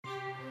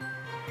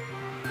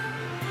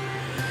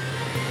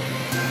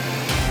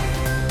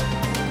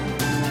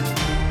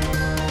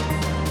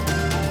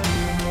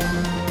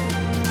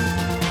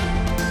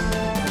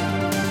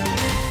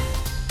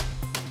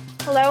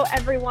Hello,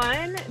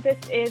 everyone. This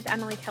is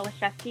Emily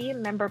Telashevsky,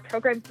 Member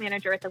Programs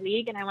Manager at the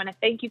League, and I want to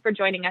thank you for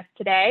joining us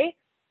today.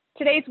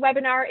 Today's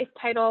webinar is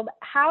titled,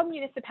 How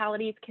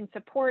Municipalities Can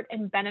Support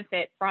and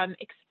Benefit from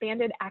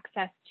Expanded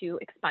Access to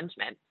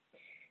Expungement.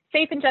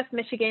 Safe and Just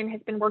Michigan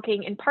has been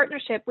working in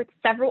partnership with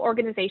several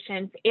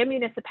organizations and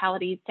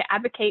municipalities to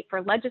advocate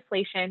for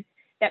legislation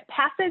that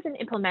passes and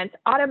implements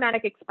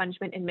automatic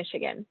expungement in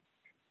Michigan.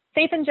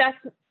 Safe and Just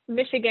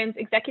Michigan's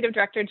Executive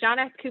Director, John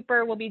S.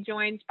 Cooper, will be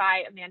joined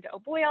by Amanda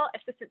O'Boyle,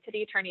 Assistant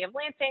City Attorney of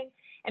Lansing,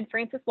 and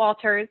Francis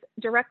Walters,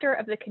 Director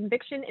of the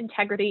Conviction,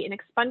 Integrity, and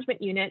Expungement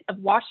Unit of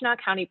Washtenaw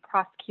County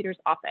Prosecutor's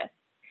Office.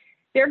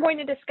 They're going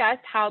to discuss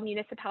how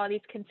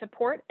municipalities can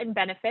support and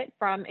benefit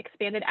from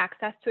expanded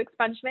access to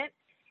expungement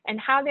and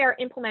how they are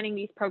implementing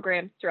these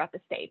programs throughout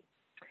the state.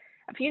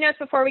 A few notes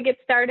before we get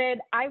started.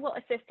 I will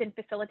assist in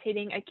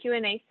facilitating a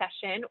Q&A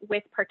session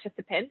with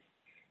participants.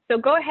 So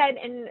go ahead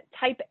and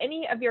type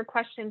any of your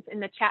questions in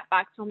the chat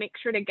box. We'll make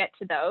sure to get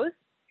to those.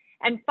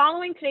 And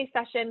following today's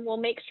session, we'll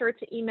make sure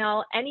to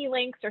email any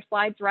links or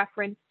slides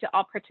referenced to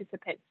all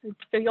participants.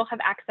 So you'll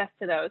have access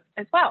to those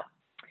as well.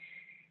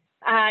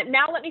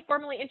 Now let me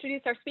formally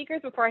introduce our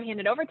speakers before I hand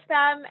it over to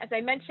them. As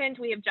I mentioned,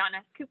 we have John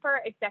S. Cooper,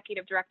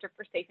 Executive Director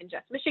for Safe and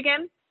Just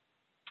Michigan,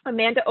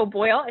 Amanda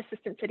O'Boyle,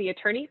 Assistant City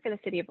Attorney for the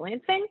City of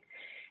Lansing,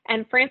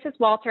 and Francis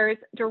Walters,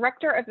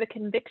 Director of the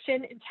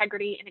Conviction,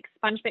 Integrity, and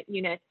Expungement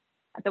Unit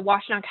at the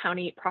Washtenaw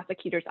County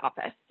Prosecutor's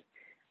Office.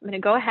 I'm going to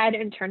go ahead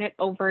and turn it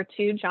over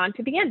to John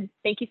to begin.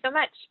 Thank you so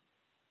much.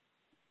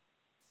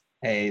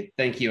 Hey,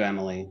 thank you,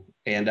 Emily.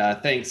 And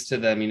thanks to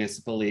the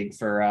Municipal League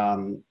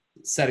for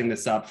setting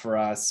this up for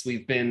us.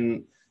 We've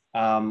been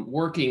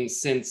working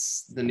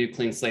since the new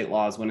Clean Slate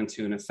laws went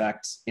into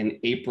effect in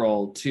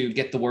April to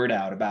get the word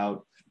out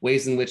about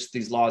ways in which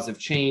these laws have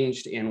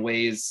changed and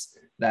ways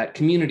that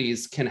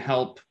communities can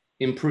help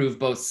improve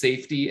both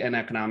safety and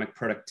economic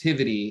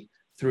productivity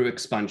through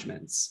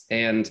expungements.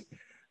 And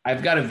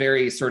I've got a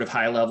very sort of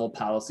high-level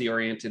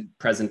policy-oriented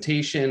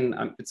presentation.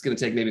 It's going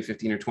to take maybe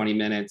 15 or 20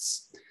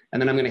 minutes.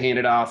 And then I'm going to hand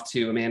it off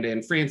to Amanda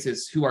and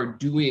Francis, who are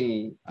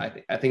doing,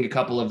 I think, a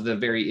couple of the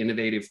very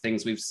innovative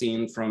things we've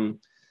seen from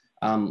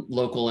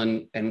local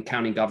and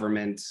county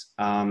government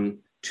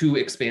to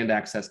expand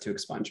access to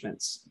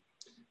expungements.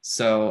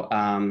 So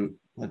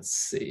let's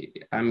see.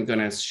 I'm going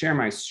to share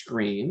my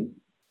screen.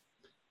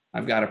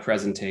 I've got a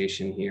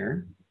presentation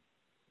here.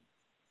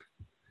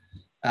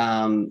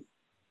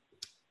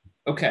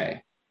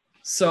 Okay,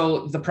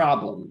 so the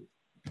problem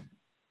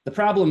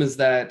is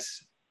that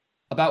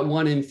about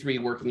 1 in 3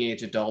 working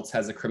age adults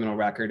has a criminal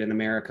record in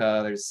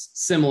America. There's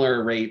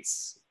similar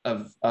rates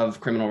of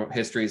criminal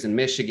histories in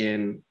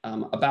Michigan.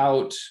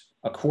 About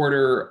a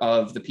quarter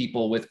of the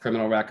people with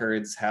criminal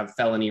records have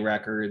felony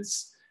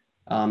records.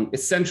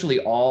 Essentially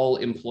all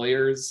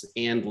employers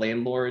and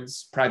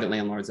landlords, private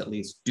landlords at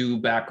least, do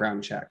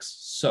background checks.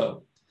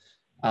 So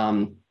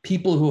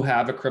people who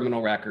have a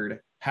criminal record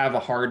have a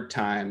hard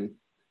time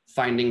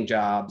finding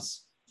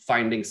jobs,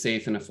 finding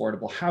safe and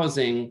affordable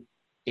housing,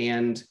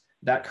 and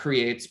that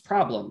creates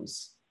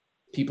problems.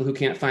 People who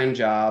can't find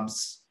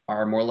jobs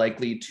are more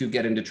likely to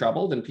get into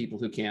trouble than people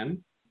who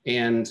can.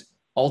 And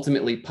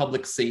ultimately,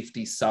 public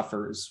safety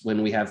suffers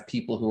when we have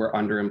people who are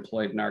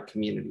underemployed in our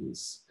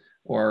communities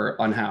or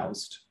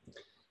unhoused.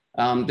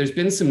 There's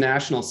been some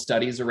national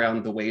studies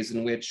around the ways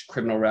in which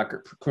criminal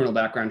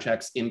background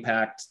checks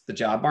impact the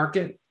job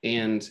market.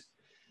 And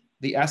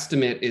the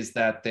estimate is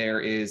that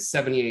there is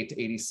 $78 to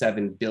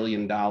 $87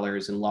 billion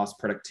in lost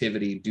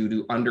productivity due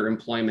to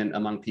underemployment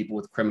among people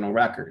with criminal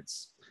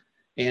records.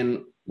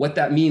 And what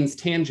that means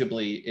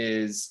tangibly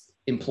is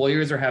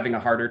employers are having a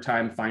harder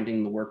time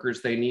finding the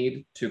workers they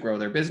need to grow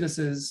their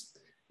businesses,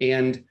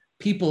 and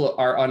people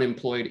are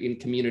unemployed in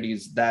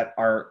communities that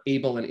are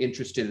able and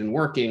interested in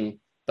working,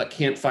 but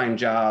can't find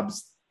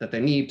jobs that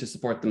they need to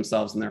support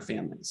themselves and their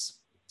families.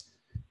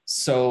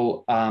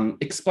 So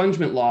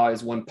expungement law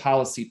is one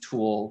policy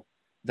tool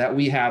that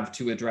we have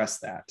to address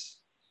that.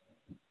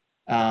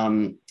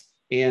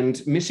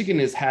 And Michigan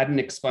has had an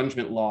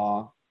expungement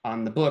law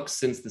on the books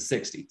since the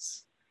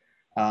 60s.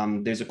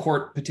 There's a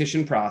court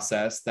petition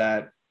process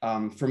that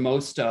for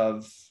most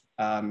of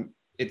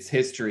its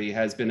history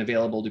has been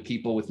available to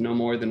people with no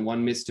more than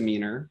one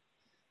misdemeanor,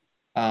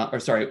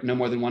 no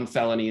more than one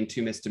felony and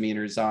 2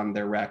 misdemeanors on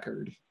their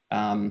record.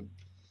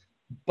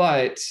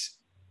 But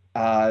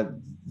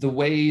the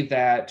way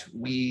that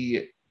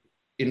we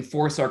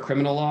enforce our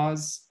criminal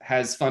laws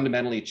has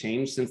fundamentally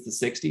changed since the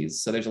 60s.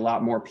 So there's a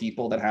lot more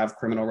people that have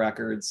criminal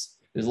records.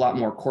 There's a lot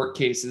more court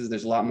cases.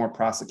 There's a lot more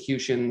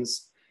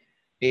prosecutions.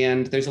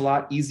 And there's a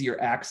lot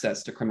easier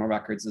access to criminal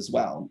records as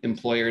well.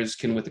 Employers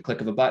can, with the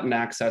click of a button,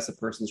 access a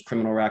person's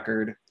criminal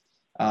record.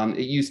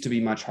 It used to be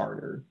much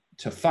harder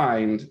to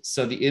find.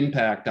 So the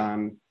impact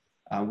on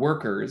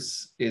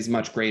workers is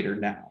much greater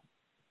now.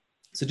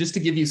 So just to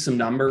give you some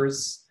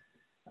numbers,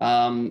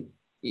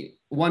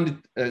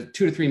 2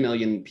 to 3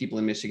 million people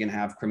in Michigan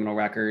have criminal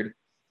record,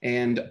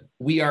 and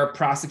we are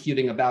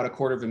prosecuting about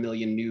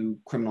 250,000 new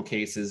criminal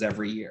cases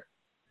every year.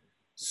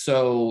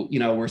 So,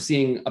 we're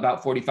seeing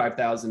about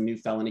 45,000 new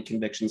felony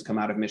convictions come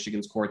out of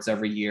Michigan's courts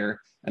every year,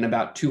 and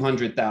about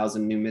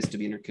 200,000 new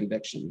misdemeanor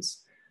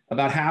convictions.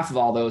 About half of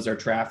all those are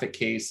traffic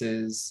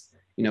cases,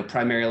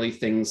 primarily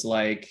things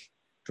like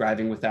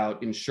driving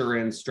without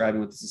insurance, driving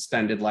with a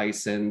suspended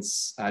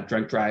license,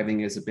 drunk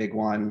driving is a big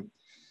one.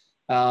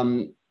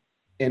 And,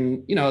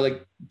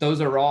 those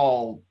are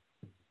all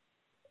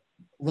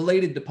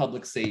related to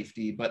public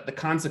safety, but the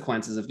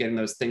consequences of getting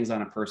those things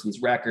on a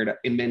person's record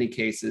in many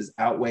cases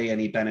outweigh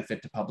any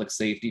benefit to public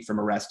safety from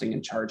arresting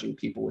and charging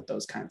people with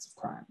those kinds of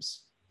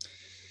crimes.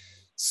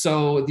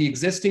 So the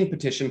existing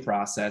petition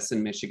process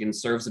in Michigan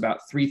serves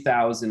about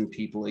 3,000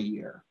 people a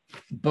year.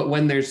 But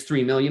when there's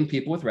 3 million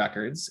people with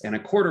records and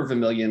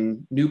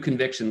 250,000 new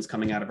convictions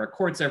coming out of our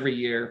courts every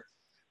year,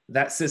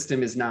 that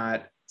system is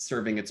not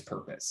serving its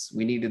purpose.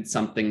 We needed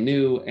something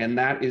new, and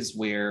that is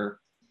where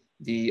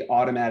the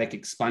automatic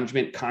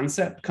expungement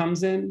concept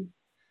comes in.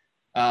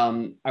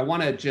 I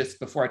want to just,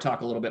 before I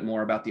talk a little bit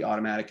more about the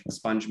automatic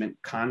expungement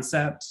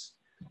concept,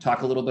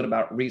 talk a little bit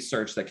about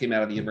research that came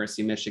out of the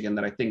University of Michigan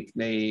that I think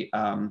may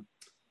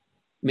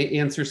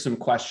answer some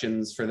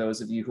questions for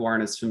those of you who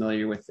aren't as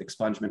familiar with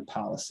expungement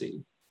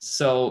policy.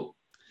 So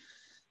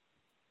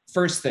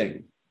first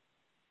thing,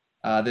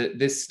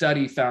 this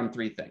study found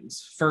 3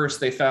 things. First,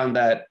 they found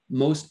that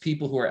most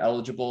people who are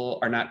eligible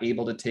are not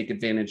able to take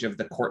advantage of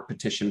the court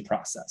petition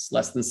process.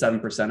 Less than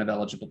 7% of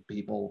eligible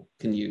people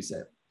can use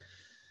it.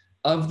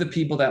 Of the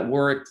people that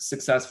were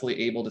successfully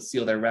able to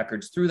seal their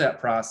records through that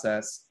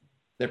process,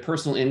 their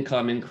personal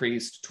income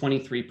increased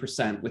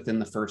 23% within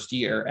the first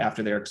year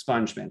after their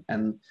expungement.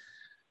 And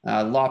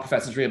law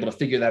professors were able to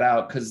figure that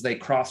out because they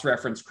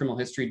cross-referenced criminal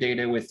history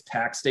data with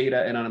tax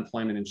data and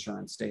unemployment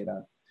insurance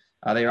data.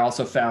 They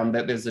also found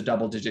that there's a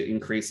double-digit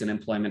increase in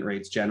employment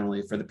rates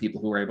generally for the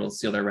people who were able to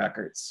seal their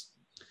records.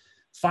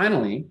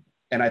 Finally,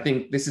 and I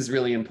think this is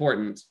really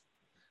important,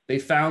 they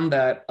found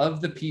that of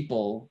the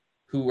people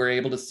who were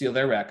able to seal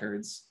their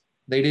records,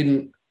 they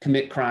didn't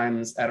commit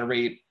crimes at a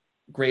rate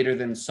greater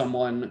than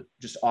someone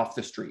just off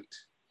the street.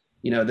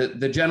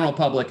 The general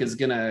public is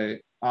gonna,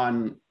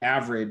 on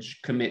average,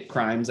 commit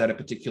crimes at a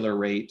particular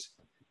rate.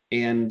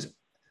 And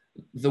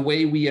the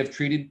way we have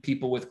treated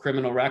people with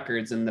criminal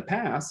records in the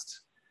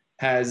past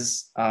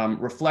has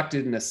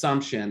reflected an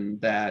assumption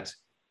that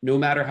no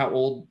matter how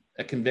old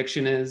a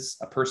conviction is,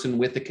 a person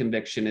with a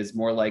conviction is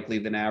more likely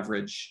than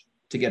average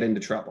to get into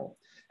trouble.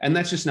 And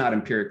that's just not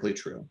empirically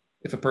true.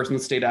 If a person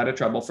stayed out of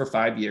trouble for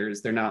 5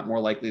 years, they're not more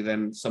likely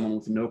than someone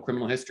with no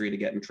criminal history to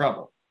get in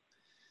trouble.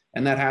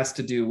 And that has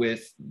to do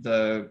with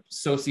the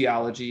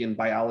sociology and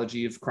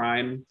biology of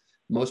crime.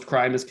 Most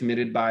crime is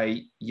committed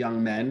by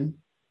young men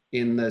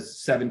in the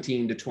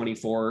 17 to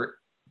 24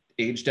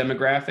 age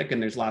demographic, and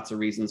there's lots of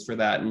reasons for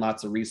that and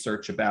lots of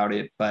research about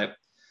it. But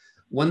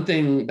one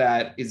thing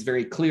that is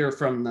very clear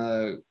from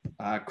the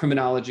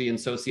criminology and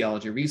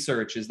sociology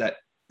research is that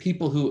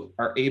people who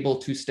are able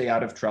to stay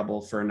out of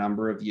trouble for a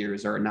number of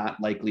years are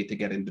not likely to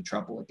get into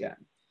trouble again.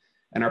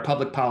 And our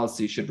public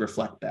policy should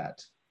reflect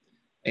that.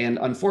 And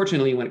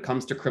unfortunately, when it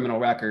comes to criminal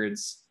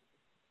records,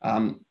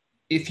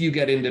 if you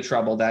get into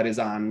trouble, that is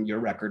on your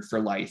record for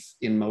life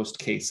in most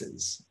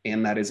cases.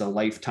 And that is a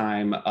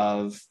lifetime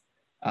of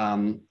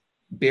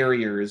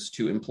barriers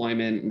to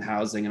employment and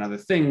housing and other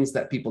things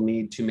that people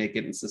need to make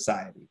it in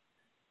society.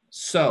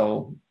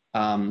 So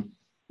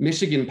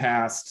Michigan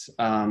passed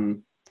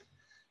an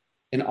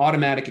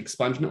automatic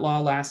expungement law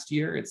last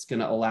year. It's going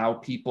to allow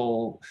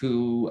people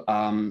who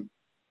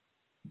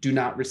do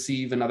not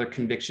receive another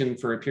conviction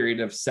for a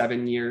period of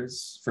 7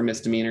 years for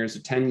misdemeanors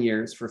or 10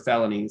 years for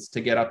felonies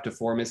to get up to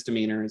 4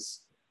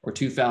 misdemeanors or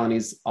 2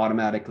 felonies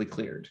automatically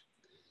cleared.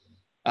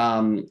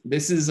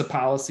 This is a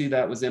policy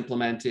that was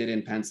implemented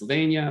in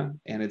Pennsylvania,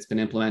 and it's been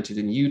implemented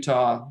in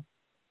Utah.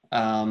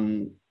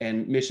 And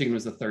Michigan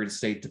was the 3rd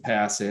state to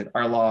pass it.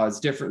 Our law is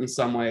different in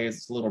some ways,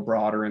 it's a little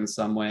broader in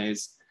some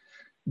ways,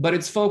 but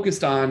it's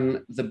focused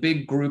on the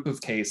big group of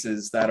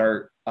cases that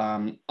are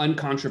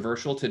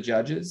uncontroversial to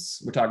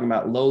judges. We're talking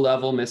about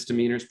low-level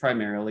misdemeanors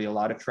primarily, a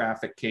lot of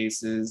traffic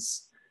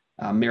cases,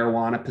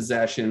 marijuana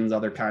possessions,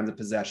 other kinds of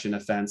possession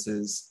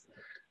offenses,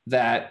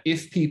 that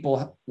if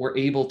people were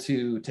able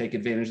to take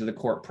advantage of the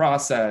court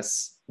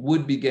process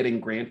would be getting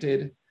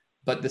granted,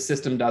 but the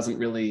system doesn't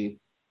really,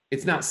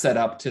 it's not set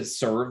up to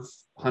serve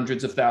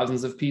hundreds of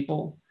thousands of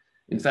people.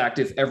 In fact,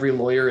 if every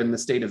lawyer in the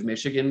state of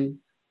Michigan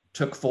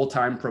took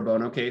full-time pro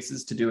bono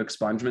cases to do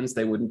expungements,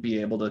 they wouldn't be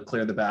able to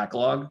clear the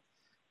backlog.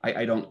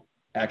 I don't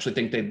actually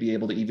think they'd be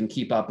able to even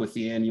keep up with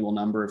the annual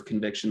number of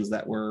convictions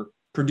that we're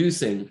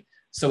producing.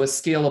 So a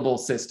scalable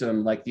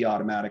system like the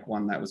automatic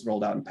one that was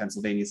rolled out in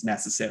Pennsylvania is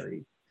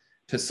necessary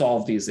to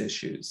solve these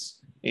issues.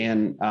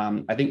 And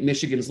I think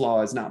Michigan's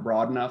law is not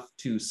broad enough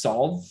to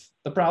solve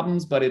the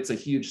problems, but it's a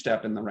huge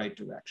step in the right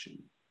direction.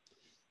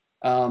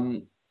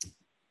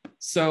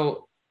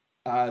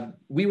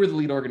 We were the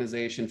lead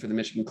organization for the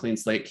Michigan Clean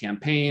Slate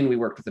campaign. We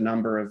worked with a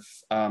number of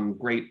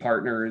great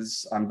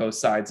partners on both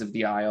sides of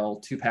the aisle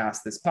to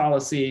pass this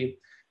policy.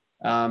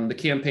 The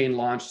campaign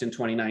launched in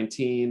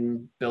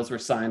 2019. Bills were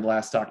signed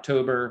last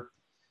October.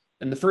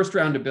 And the first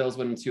round of bills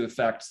went into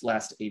effect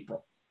last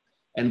April.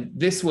 And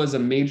this was a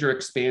major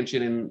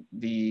expansion in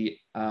the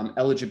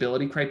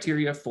eligibility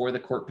criteria for the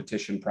court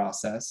petition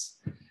process.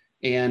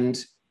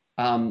 And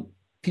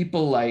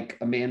people like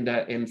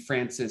Amanda and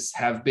Francis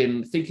have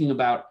been thinking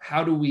about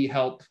how do we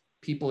help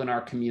people in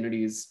our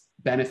communities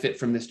benefit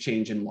from this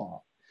change in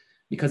law?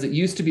 Because it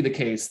used to be the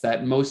case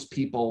that most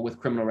people with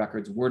criminal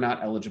records were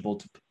not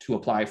eligible to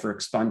apply for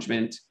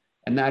expungement,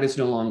 and that is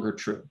no longer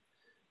true.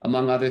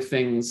 Among other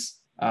things,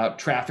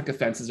 traffic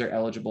offenses are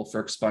eligible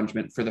for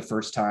expungement for the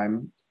first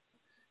time.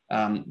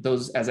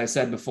 Those, as I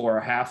said before,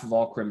 are half of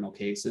all criminal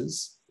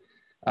cases.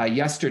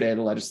 Yesterday,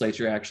 the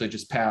legislature actually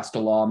just passed a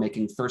law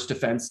making first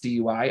offense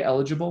DUI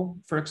eligible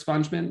for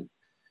expungement,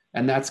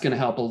 and that's going to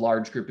help a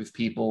large group of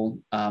people.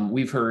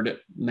 We've heard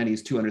many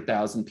as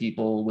 200,000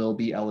 people will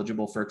be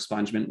eligible for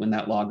expungement when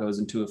that law goes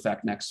into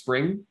effect next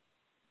spring.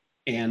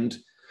 And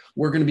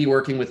we're going to be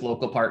working with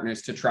local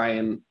partners to try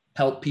and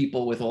help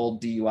people with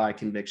old DUI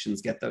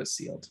convictions get those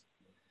sealed.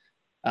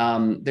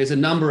 There's a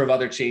number of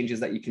other changes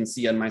that you can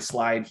see on my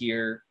slide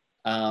here.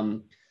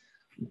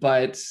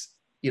 But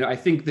I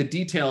think the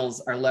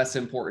details are less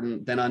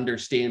important than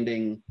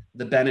understanding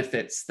the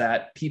benefits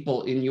that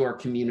people in your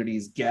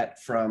communities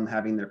get from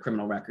having their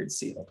criminal records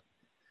sealed.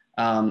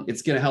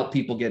 It's going to help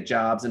people get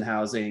jobs and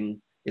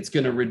housing. It's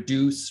going to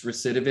reduce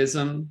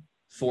recidivism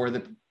for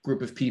the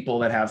group of people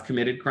that have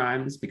committed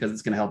crimes because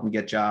it's going to help them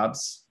get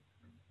jobs.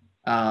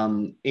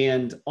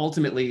 And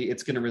ultimately,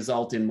 it's going to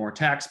result in more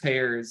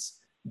taxpayers,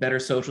 better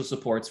social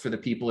supports for the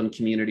people in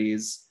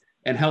communities,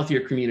 and healthier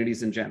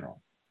communities in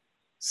general.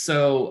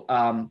 So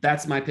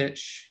that's my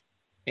pitch.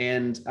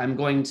 And I'm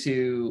going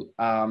to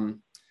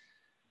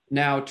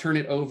now turn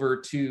it over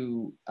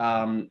to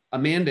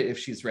Amanda, if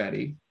she's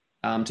ready,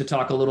 to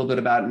talk a little bit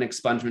about an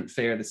expungement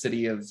fair the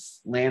city of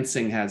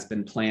Lansing has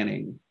been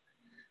planning.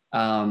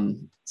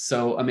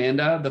 So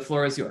Amanda, the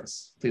floor is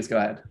yours. Please go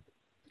ahead.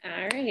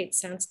 All right,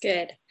 sounds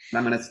good.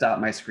 I'm going to stop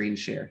my screen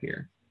share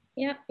here.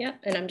 Yep.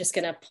 And I'm just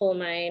going to pull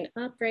mine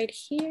up right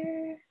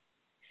here.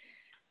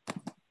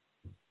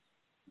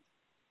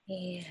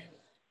 And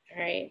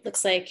all right,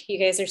 looks like you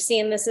guys are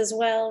seeing this as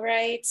well,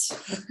 right?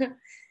 All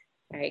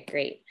right,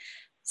 great.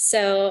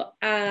 So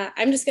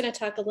I'm just going to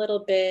talk a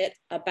little bit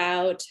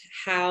about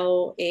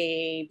how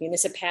a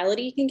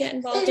municipality can get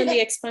involved in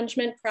the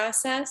expungement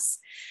process.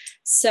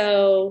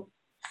 So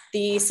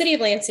the city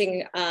of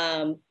Lansing,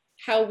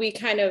 how we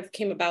kind of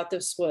came about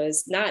this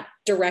was not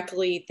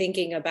directly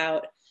thinking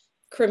about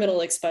criminal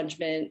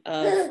expungement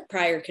of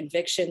prior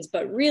convictions,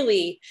 but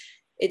really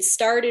it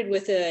started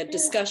with a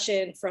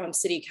discussion from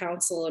city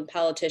council and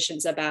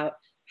politicians about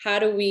how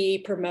do we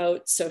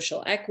promote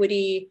social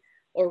equity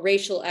or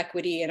racial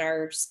equity in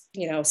our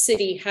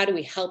city? How do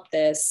we help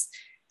this?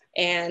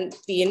 And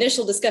the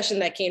initial discussion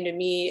that came to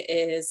me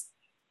is,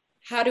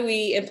 how do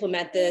we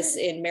implement this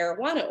in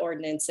marijuana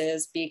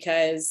ordinances?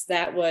 Because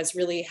that was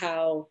really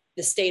how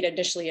the state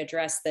initially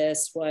addressed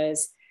this.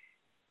 Was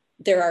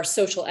there are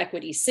social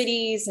equity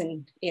cities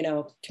and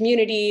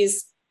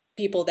communities,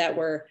 people that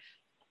were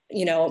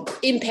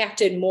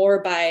impacted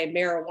more by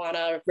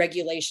marijuana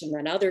regulation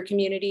than other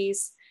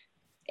communities.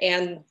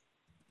 And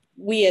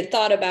we had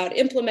thought about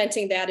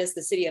implementing that as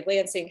the city of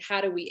Lansing.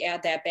 How do we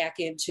add that back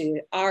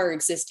into our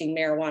existing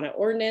marijuana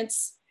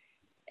ordinance?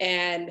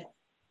 And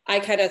I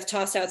kind of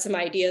tossed out some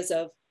ideas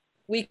of,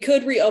 we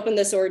could reopen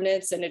this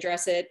ordinance and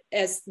address it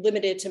as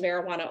limited to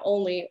marijuana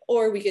only,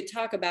 or we could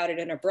talk about it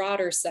in a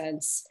broader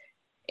sense.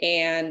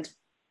 And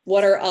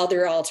what are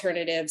other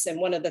alternatives?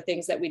 And one of the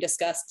things that we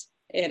discussed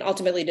and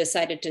ultimately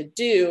decided to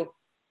do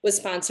was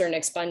sponsor an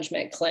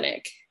expungement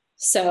clinic.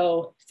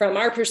 So from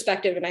our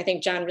perspective, and I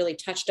think John really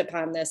touched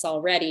upon this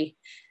already,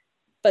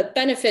 but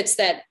benefits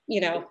that,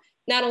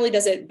 not only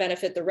does it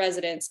benefit the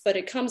residents, but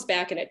it comes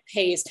back and it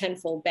pays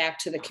tenfold back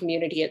to the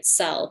community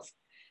itself.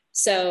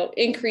 So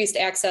increased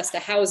access to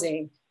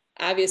housing,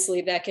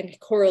 obviously that can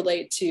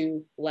correlate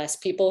to less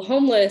people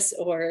homeless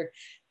or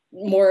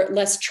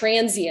less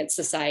transient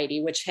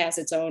society, which has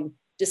its own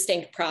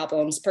distinct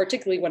problems,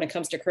 particularly when it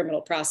comes to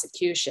criminal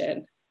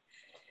prosecution.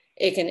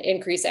 It can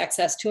increase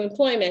access to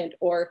employment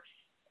or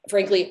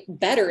frankly,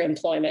 better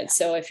employment.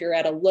 So if you're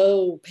at a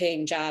low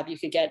paying job, you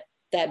could get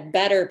that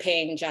better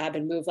paying job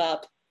and move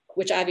up,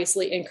 which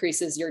obviously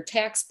increases your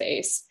tax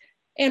base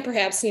and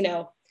perhaps,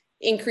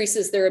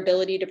 increases their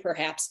ability to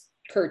perhaps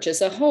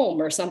purchase a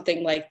home or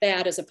something like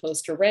that, as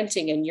opposed to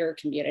renting in your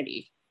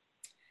community.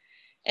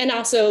 And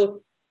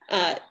also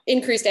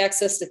increased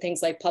access to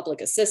things like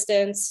public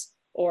assistance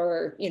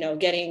or,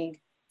 getting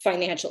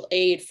financial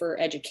aid for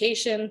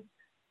education,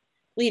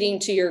 leading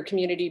to your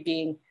community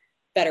being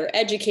better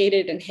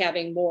educated and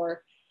having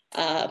more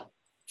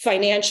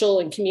financial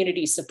and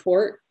community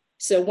support.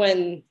 So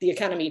when the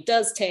economy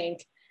does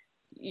tank,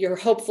 you're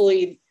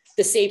hopefully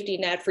the safety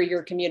net for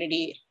your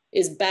community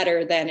is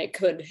better than it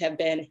could have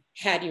been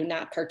had you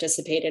not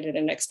participated in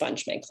an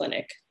expungement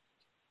clinic.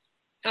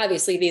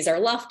 Obviously, these are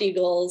lofty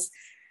goals,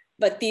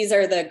 but these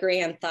are the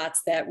grand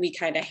thoughts that we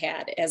kind of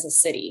had as a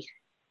city.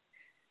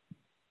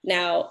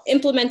 Now,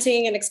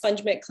 implementing an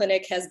expungement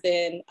clinic has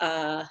been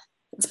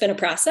it's been a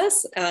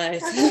process. I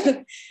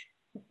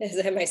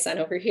have my son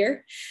over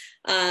here.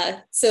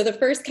 So the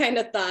first kind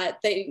of thought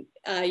that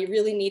you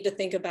really need to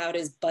think about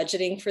is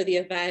budgeting for the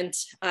event.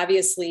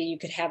 Obviously, you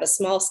could have a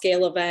small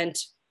scale event,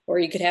 or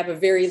you could have a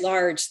very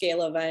large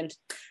scale event.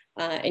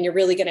 And you're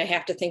really going to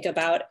have to think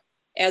about,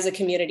 as a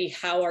community,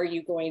 how are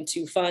you going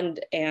to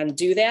fund and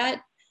do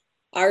that?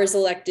 Ours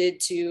elected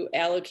to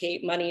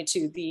allocate money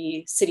to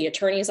the city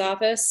attorney's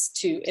office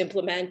to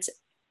implement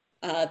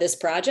this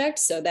project.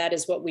 So that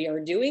is what we are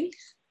doing.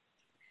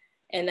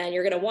 And then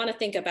you're going to want to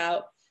think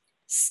about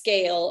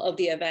scale of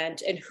the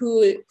event and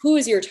who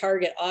is your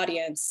target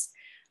audience.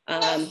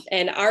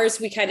 And ours,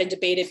 we kind of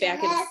debated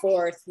back and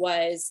forth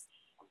was,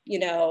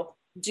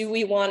 do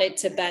we want it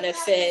to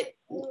benefit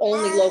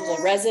only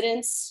local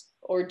residents,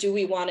 or do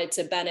we want it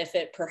to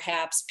benefit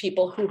perhaps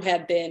people who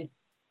have been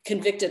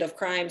convicted of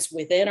crimes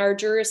within our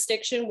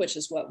jurisdiction, which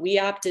is what we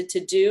opted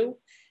to do?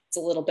 It's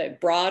a little bit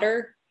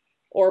broader.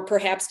 Or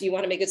perhaps do you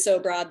want to make it so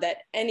broad that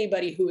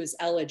anybody who is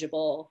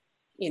eligible,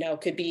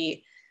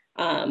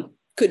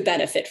 could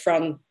benefit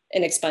from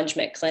an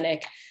expungement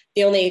clinic?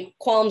 The only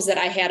qualms that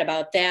I had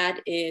about that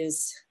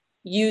is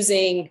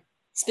using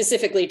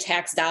specifically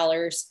tax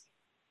dollars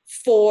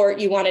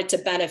you want it to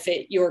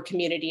benefit your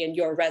community and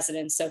your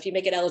residents. So if you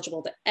make it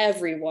eligible to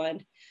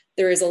everyone,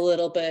 there is a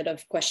little bit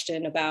of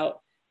question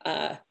about,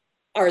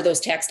 are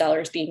those tax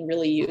dollars being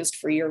really used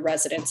for your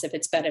residents if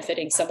it's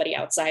benefiting somebody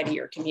outside of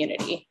your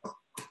community?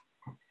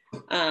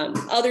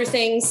 Other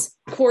things,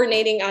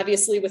 coordinating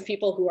obviously with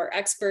people who are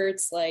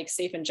experts like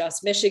Safe and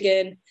Just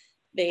Michigan.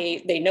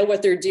 They know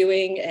what they're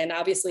doing, and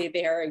obviously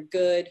they are a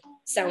good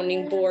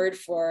sounding board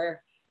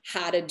for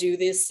how to do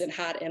this and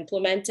how to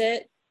implement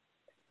it.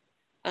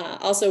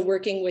 Also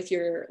working with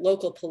your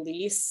local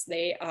police.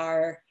 They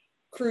are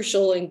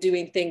crucial in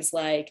doing things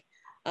like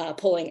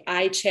pulling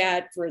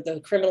iChat for the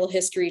criminal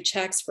history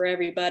checks for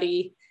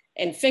everybody,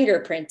 and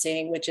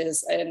fingerprinting, which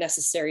is a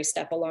necessary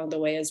step along the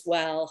way as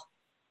well.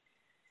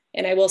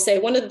 And I will say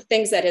one of the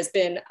things that has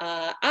been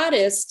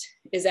oddest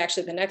is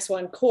actually the next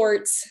one,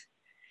 courts.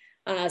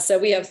 So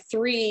we have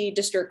 3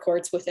 district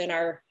courts within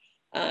our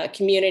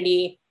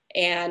community,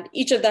 and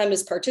each of them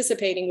is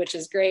participating, which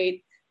is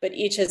great, but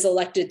each has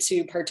elected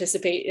to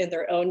participate in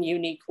their own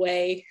unique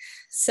way.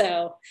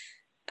 So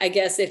I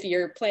guess if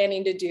you're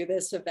planning to do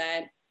this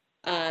event,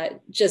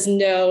 just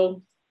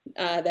know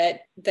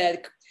that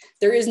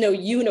there is no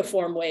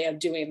uniform way of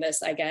doing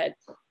this,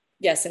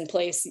 in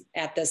place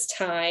at this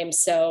time.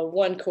 So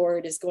one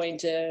court is going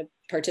to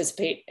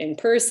participate in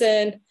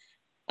person.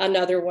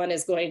 Another one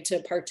is going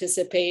to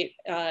participate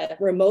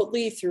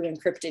remotely through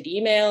encrypted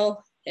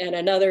email. And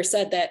another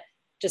said that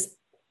just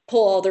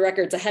pull all the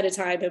records ahead of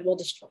time and we'll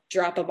just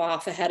drop them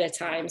off ahead of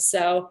time.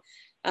 So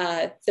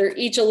they're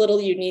each a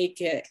little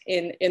unique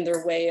in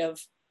their way of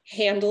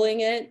handling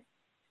it.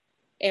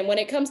 And when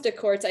it comes to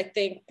courts, I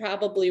think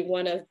probably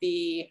one of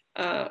the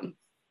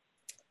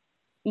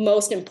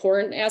most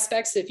important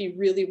aspects, if you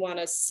really want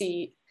to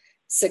see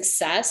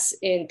success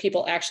in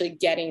people actually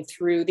getting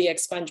through the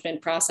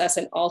expungement process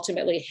and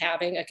ultimately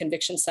having a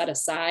conviction set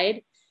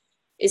aside,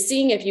 is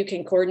seeing if you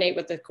can coordinate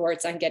with the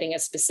courts on getting a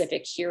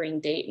specific hearing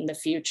date in the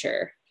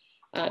future.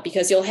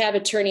 Because you'll have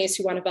attorneys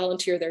who want to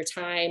volunteer their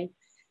time,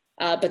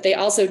 but they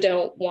also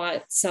don't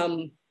want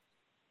some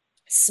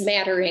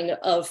smattering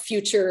of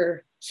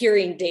future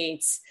hearing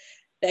dates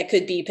that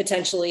could be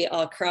potentially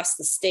all across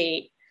the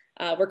state.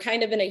 We're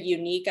kind of in a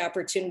unique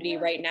opportunity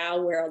right now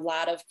where a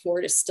lot of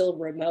court is still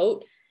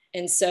remote.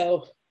 And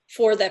so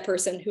for that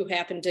person who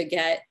happened to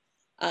get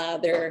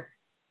their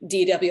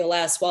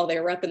DWLS while they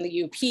were up in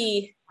the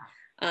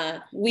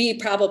UP, we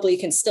probably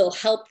can still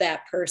help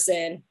that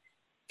person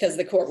because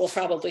the court will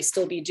probably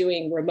still be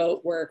doing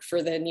remote work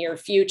for the near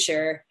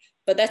future.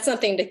 But that's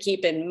something to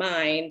keep in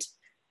mind,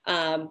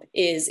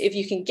 is if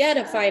you can get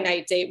a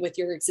finite date with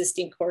your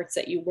existing courts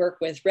that you work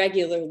with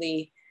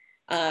regularly,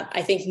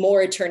 I think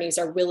more attorneys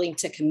are willing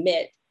to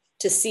commit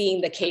to seeing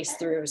the case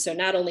through. So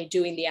not only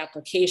doing the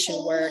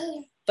application work,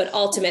 but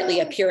ultimately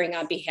appearing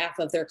on behalf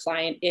of their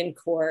client in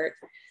court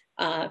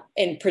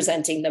and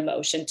presenting the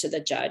motion to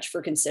the judge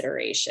for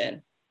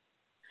consideration.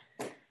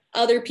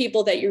 Other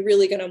people that you're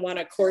really going to want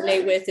to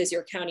coordinate with is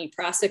your county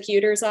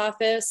prosecutor's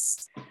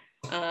office,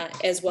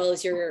 as well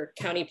as your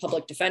county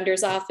public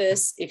defender's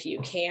office, if you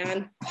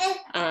can.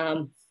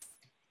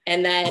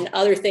 And then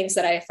other things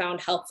that I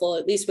found helpful,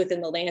 at least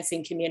within the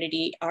Lansing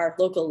community, are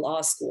local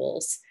law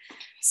schools.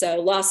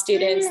 So law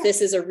students,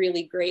 this is a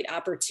really great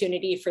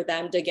opportunity for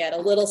them to get a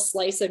little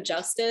slice of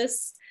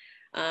justice.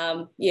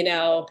 The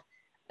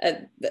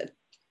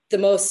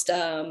most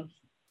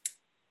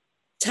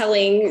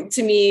telling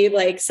to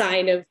me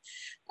sign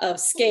of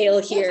scale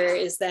here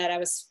is that I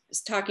was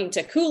talking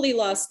to Cooley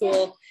Law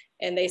School,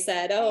 and they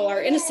said, oh,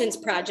 our Innocence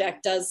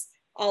Project does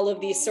all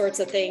of these sorts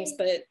of things,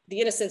 but the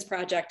Innocence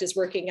Project is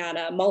working on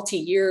a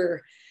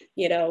multi-year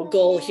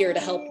goal here to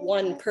help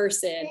one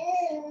person.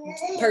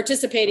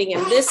 Participating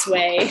in this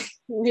way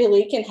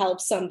really can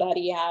help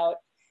somebody out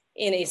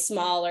in a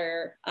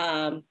smaller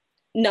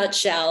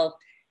nutshell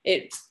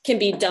it can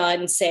be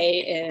done, say,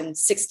 in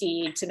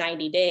 60 to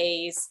 90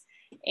 days,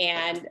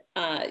 and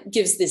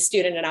gives the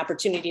student an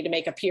opportunity to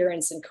make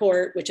appearance in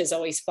court, which is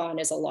always fun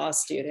as a law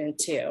student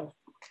too.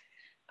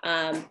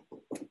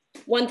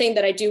 One thing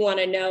that I do want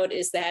to note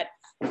is that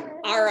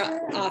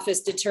our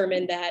office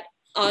determined that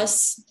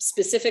us,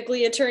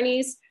 specifically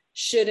attorneys,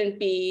 shouldn't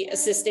be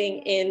assisting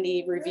in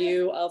the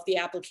review of the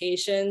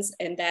applications,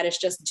 and that is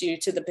just due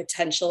to the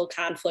potential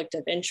conflict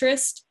of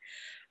interest.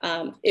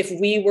 If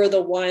we were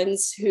the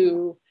ones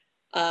who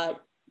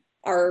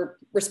are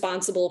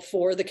responsible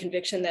for the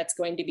conviction that's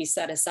going to be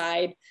set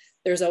aside,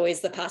 there's always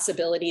the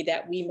possibility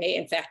that we may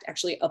in fact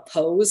actually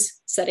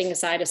oppose setting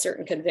aside a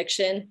certain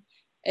conviction.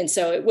 And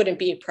so it wouldn't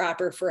be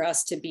proper for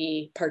us to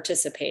be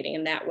participating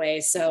in that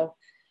way. So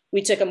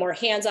we took a more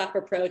hands-off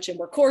approach, and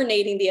we're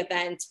coordinating the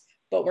event,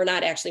 but we're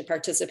not actually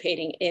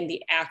participating in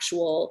the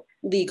actual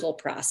legal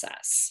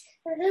process.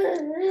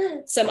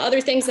 Some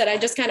other things that I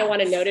just kind of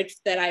want to note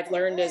that I've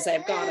learned as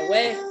I've gone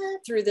away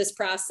through this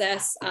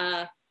process: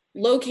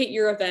 locate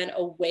your event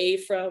away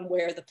from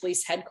where the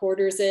police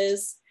headquarters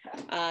is.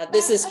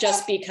 This is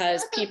just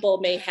because people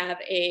may have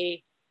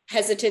a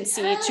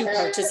hesitancy to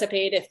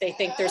participate if they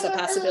think there's a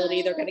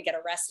possibility they're going to get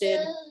arrested,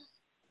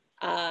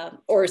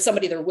 or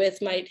somebody they're with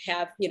might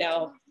have, you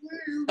know,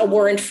 a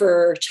warrant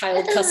for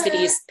child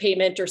custody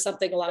payment or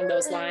something along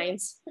those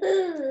lines.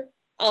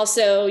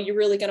 Also, you're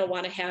really going to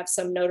want to have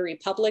some notary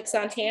publics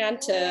on hand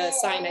to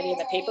sign any of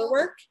the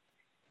paperwork.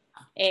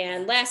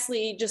 And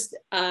lastly, just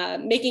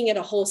making it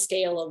a whole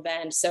scale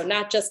event. So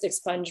not just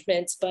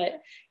expungements, but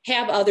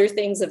have other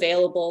things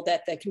available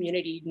that the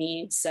community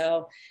needs.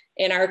 So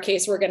in our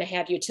case, we're going to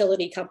have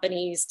utility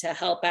companies to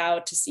help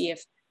out to see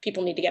if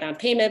people need to get on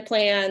payment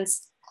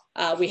plans.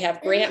 We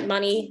have grant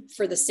money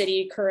for the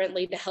city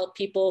currently to help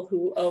people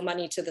who owe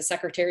money to the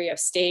Secretary of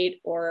State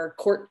or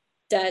court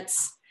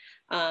debts.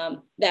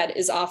 That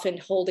is often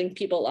holding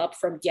people up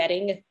from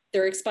getting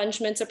their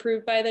expungements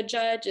approved by the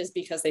judge, is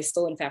because they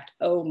still in fact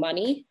owe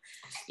money,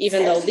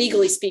 even though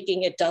legally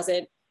speaking, it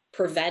doesn't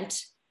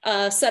prevent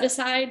set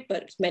aside,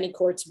 but many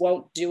courts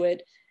won't do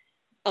it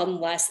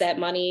unless that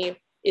money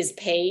is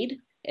paid.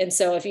 And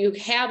so if you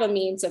have a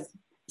means of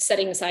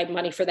setting aside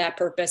money for that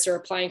purpose or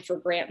applying for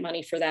grant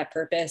money for that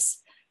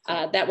purpose,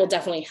 that will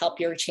definitely help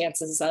your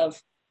chances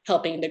of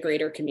helping the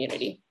greater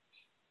community.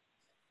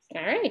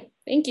 All right,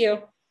 thank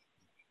you.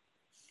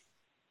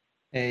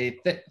 Hey,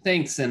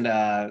 thanks. And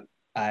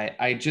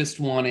I just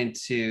wanted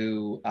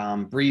to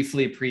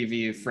briefly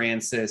preview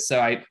Francis. So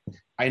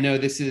I know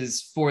this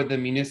is for the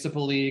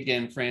Municipal League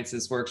and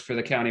Francis works for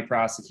the county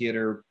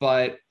prosecutor,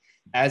 but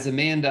as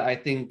Amanda, I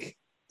think,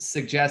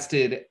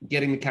 suggested,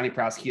 getting the county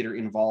prosecutor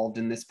involved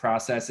in this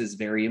process is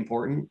very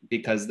important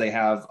because they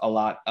have a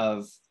lot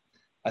of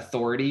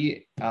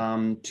authority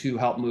to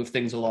help move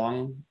things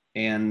along.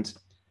 And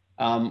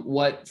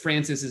what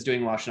Francis is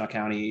doing in Washtenaw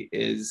County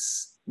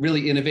is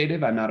really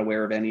innovative. I'm not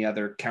aware of any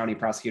other county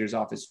prosecutor's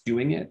office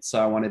doing it.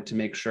 So I wanted to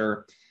make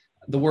sure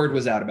the word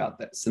was out about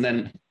this. And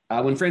then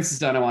when Francis is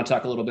done, I want to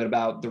talk a little bit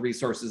about the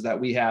resources that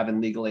we have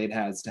and Legal Aid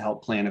has to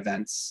help plan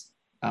events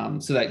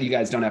so that you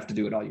guys don't have to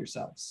do it all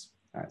yourselves.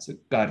 All right, so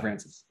go ahead,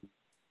 Francis.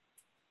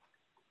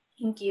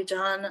 Thank you,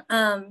 John.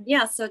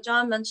 Yeah, so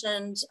John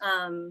mentioned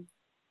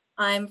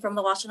I'm from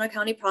the Washtenaw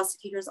County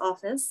Prosecutor's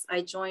Office.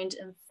 I joined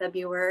in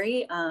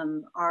February.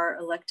 Our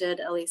elected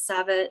Ellie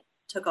Savitt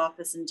took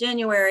office in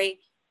January,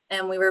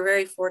 and we were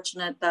very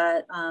fortunate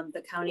that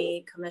the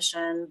County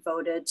Commission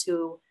voted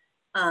to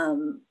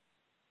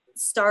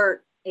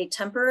start a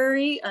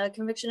temporary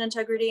conviction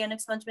integrity and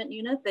expungement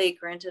unit. They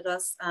granted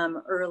us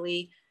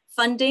early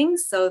funding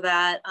so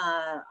that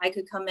I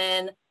could come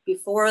in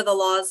before the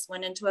laws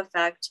went into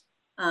effect.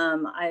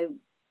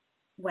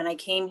 When I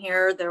came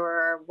here, there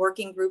were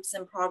working groups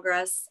in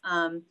progress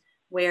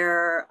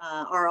where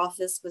our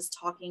office was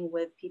talking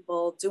with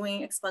people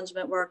doing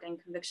expungement work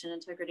and conviction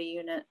integrity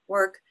unit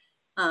work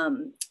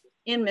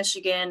in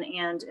Michigan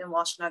and in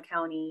Washtenaw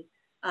County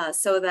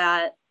so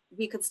that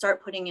we could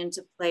start putting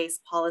into place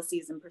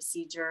policies and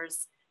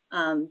procedures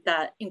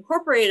that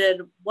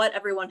incorporated what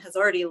everyone has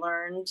already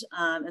learned.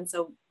 And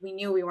so we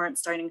knew we weren't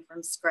starting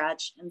from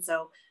scratch. And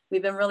so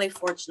we've been really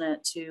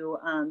fortunate to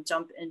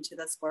jump into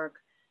this work.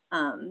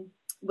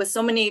 With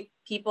so many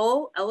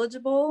people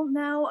eligible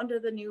now under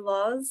the new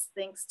laws,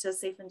 thanks to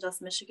Safe and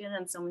Just Michigan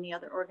and so many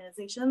other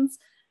organizations,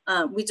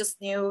 we just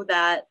knew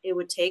that it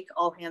would take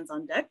all hands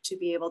on deck to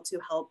be able to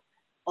help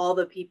all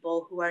the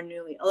people who are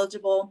newly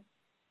eligible.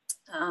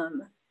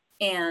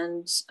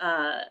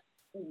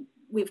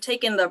 We've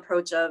taken the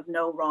approach of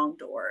no wrong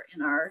door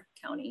in our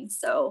county.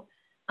 So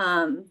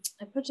I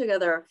put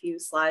together a few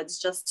slides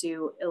just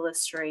to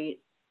illustrate.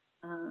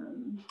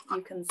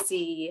 You can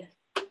see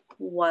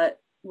what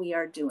we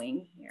are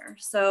doing here.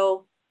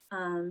 So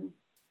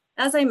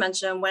as I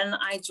mentioned, when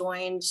I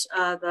joined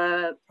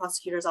the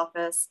prosecutor's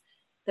office,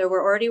 there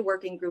were already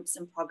working groups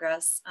in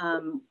progress.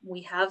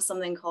 We have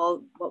something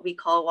called what we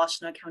call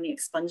Washtenaw County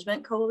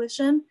Expungement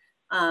Coalition.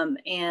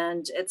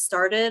 And it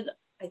started,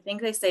 I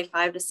think they say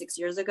 5 to 6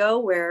 years ago,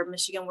 where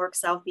Michigan Works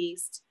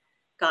Southeast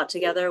got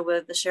together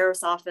with the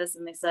sheriff's office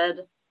and they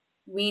said,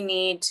 we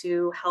need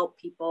to help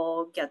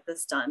people get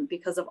this done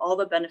because of all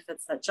the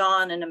benefits that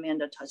John and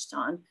Amanda touched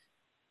on.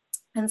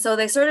 And so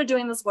they started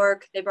doing this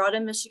work. They brought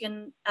in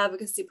Michigan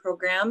Advocacy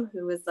Program,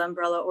 who is the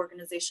umbrella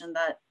organization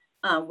that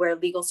where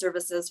Legal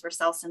Services for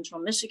South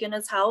Central Michigan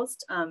is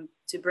housed,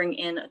 to bring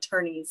in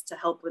attorneys to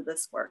help with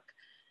this work.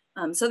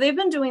 So they've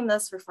been doing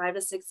this for 5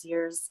 to 6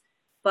 years,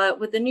 but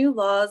with the new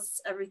laws,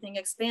 everything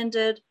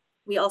expanded.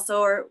 We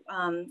also are,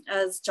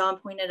 as John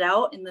pointed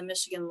out in the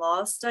Michigan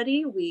Law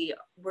Study, we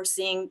were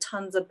seeing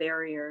tons of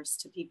barriers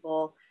to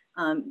people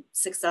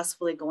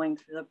successfully going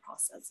through the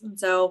process. And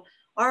so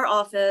our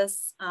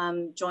office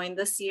joined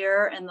this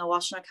year in the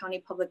Washtenaw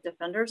County Public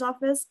Defender's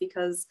Office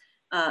because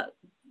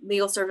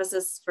Legal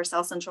Services for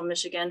South Central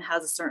Michigan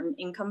has a certain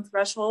income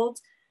threshold.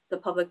 The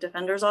Public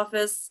Defender's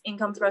Office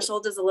income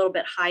threshold is a little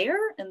bit higher.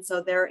 And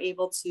so they're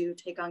able to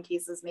take on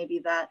cases maybe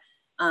that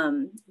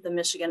the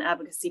Michigan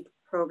Advocacy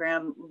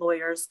Program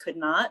lawyers could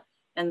not.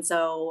 And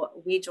so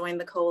we joined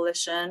the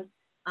coalition.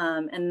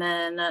 And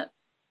then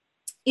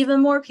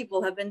even more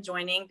people have been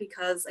joining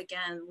because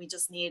again, we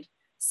just need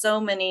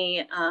so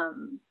many,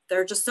 there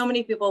are just so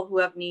many people who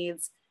have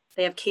needs.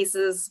 They have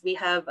cases. We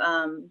have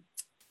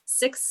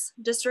 6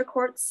 district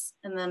courts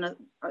and then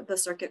the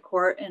circuit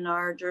court in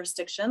our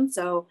jurisdiction.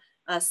 So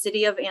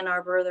City of Ann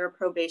Arbor, their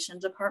probation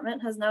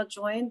department has now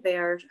joined. They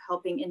are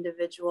helping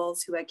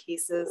individuals who had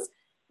cases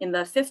in the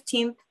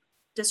 15th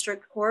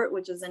district court,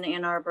 which is in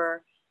Ann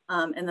Arbor,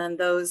 and then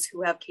those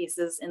who have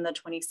cases in the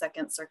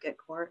 22nd circuit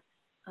court.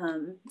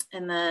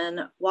 And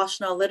then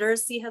Washtenaw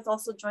Literacy has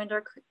also joined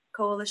our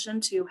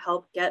coalition to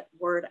help get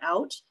word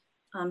out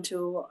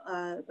to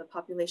the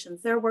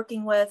populations they're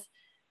working with.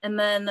 And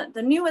then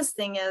the newest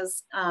thing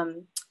is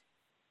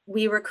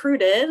we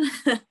recruited,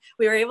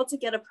 we were able to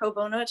get a pro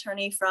bono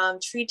attorney from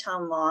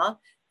Treetown Law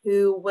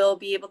who will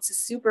be able to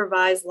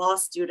supervise law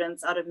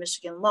students out of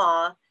Michigan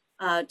Law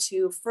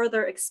to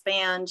further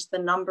expand the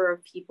number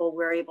of people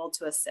we're able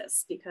to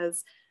assist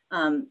because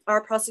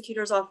our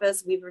prosecutor's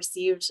office, we've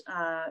received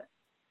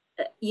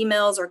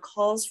emails or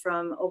calls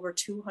from over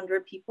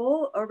 200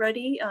 people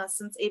already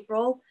since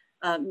April.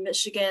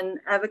 Michigan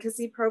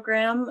Advocacy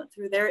Program,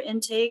 through their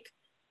intake,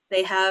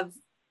 they have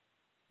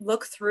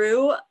looked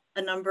through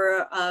a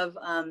number of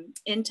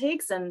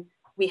intakes, and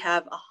we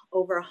have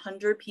over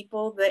 100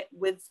 people that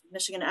with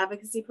Michigan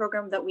Advocacy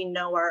Program that we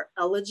know are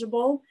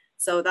eligible.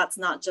 So that's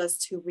not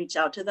just to reach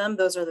out to them,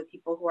 those are the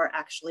people who are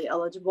actually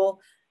eligible.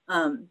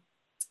 And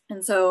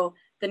so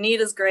the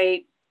need is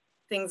great.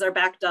 Things are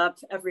backed up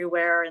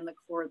everywhere in the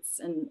courts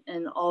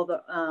and all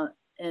the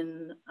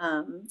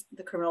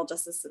the criminal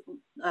justice,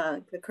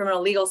 the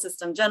criminal legal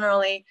system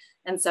generally.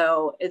 And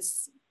so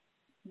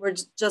we're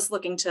just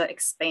looking to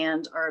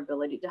expand our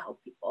ability to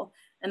help people.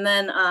 And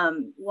then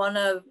one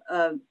of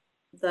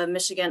the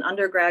Michigan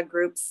undergrad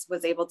groups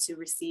was able to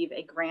receive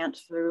a grant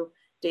through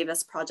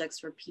Davis Projects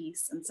for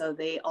Peace. And so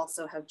they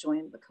also have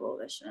joined the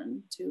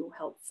coalition to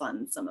help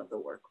fund some of the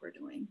work we're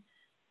doing.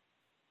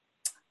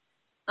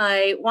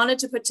 I wanted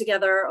to put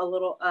together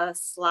a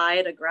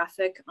slide, a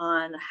graphic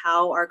on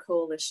how our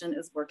coalition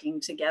is working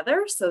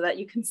together so that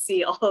you can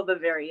see all of the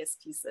various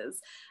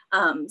pieces.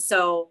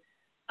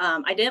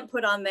 I didn't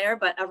put on there,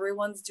 but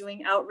everyone's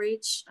doing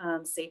outreach,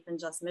 Safe and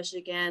Just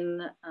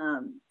Michigan,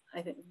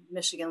 I think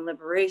Michigan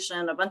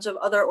Liberation, a bunch of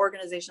other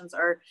organizations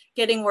are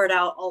getting word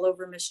out all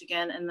over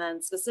Michigan. And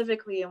then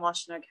specifically in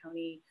Washtenaw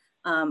County,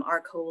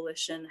 our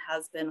coalition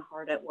has been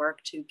hard at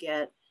work to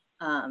get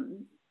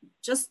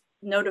just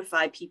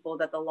notify people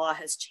that the law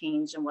has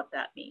changed and what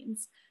that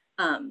means.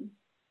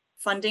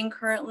 Funding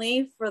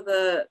currently for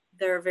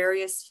there are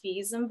various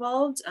fees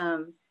involved.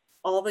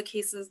 All the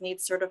cases need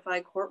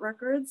certified court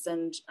records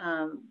and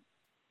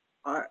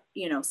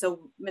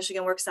so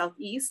Michigan Works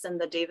Southeast and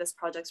the Davis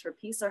Projects for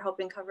Peace are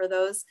helping cover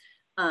those.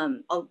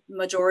 A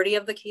majority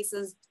of the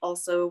cases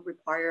also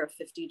require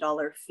a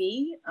 $50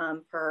 fee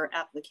per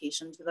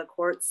application to the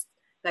courts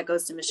that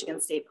goes to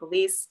Michigan State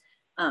Police.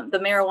 The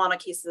marijuana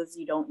cases,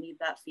 you don't need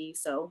that fee.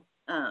 So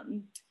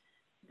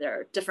there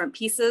are different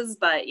pieces,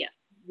 but yeah,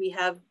 we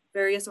have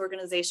various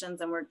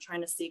organizations and we're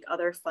trying to seek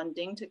other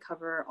funding to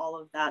cover all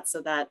of that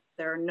so that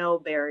there are no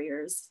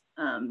barriers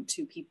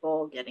to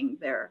people getting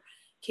their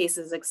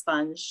cases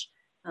expunged.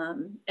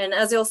 And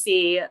as you'll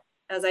see,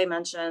 as I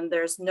mentioned,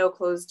 there's no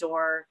closed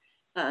door,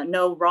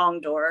 no wrong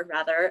door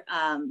rather.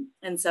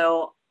 And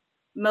so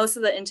most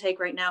of the intake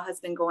right now has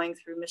been going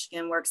through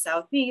Michigan Works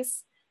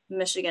Southeast,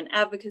 Michigan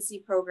Advocacy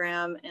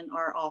Program, and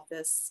our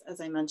office,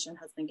 as I mentioned,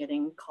 has been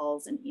getting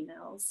calls and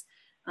emails.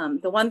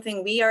 The one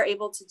thing we are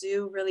able to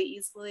do really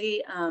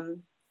easily,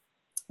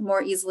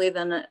 more easily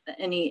than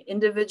any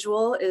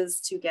individual, is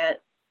to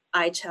get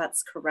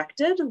iChats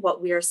corrected.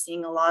 What we are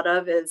seeing a lot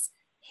of is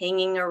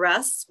hanging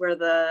arrests where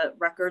the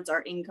records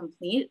are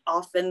incomplete.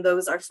 Often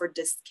those are for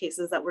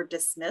cases that were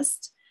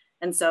dismissed.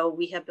 And so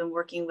we have been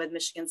working with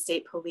Michigan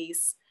State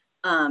Police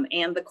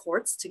and the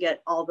courts to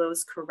get all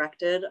those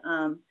corrected.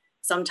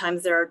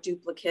 Sometimes there are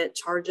duplicate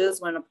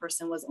charges when a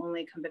person was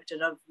only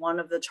convicted of one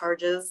of the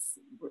charges.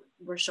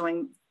 We're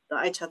showing the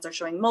iChats are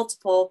showing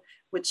multiple,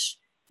 which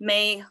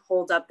may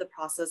hold up the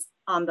process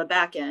on the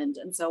back end.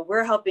 And so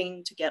we're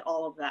helping to get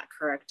all of that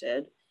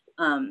corrected.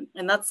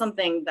 And that's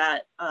something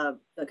that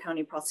the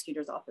county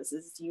prosecutor's office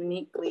is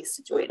uniquely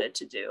situated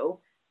to do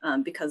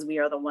because we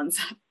are the ones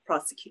that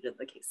prosecuted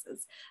the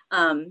cases.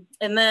 And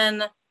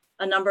then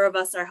a number of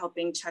us are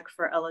helping check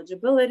for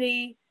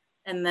eligibility.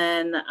 And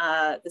then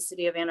the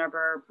City of Ann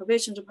Arbor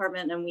Probation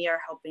Department, and we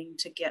are helping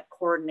to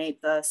coordinate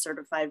the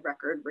certified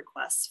record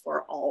requests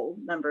for all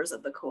members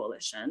of the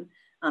coalition.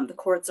 The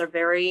courts are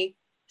very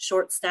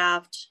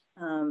short-staffed,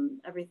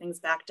 everything's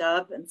backed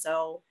up. And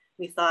so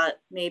we thought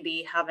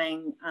maybe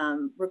having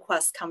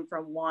requests come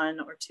from one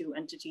or two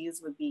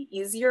entities would be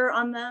easier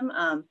on them.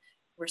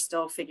 We're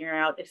still figuring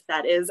out if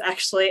that is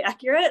actually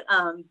accurate,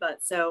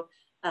 but so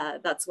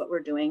that's what we're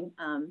doing.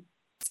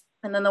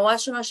 And then the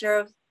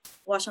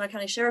Washtenaw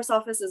County Sheriff's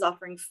Office is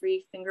offering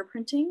free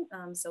fingerprinting.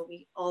 So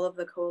all of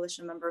the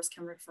coalition members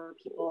can refer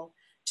people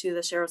to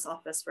the Sheriff's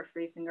Office for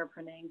free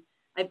fingerprinting.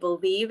 I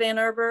believe Ann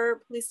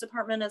Arbor Police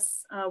Department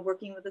is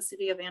working with the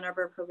City of Ann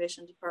Arbor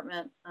Probation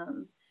Department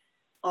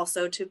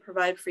also to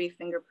provide free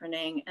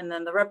fingerprinting. And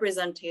then the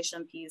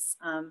representation piece,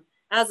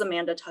 as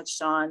Amanda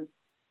touched on,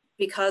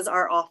 because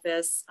our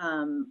office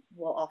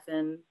will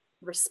often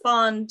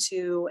respond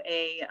to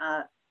a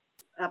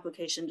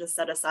application to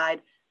set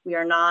aside, we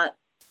are not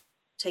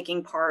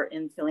taking part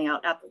in filling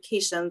out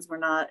applications. We're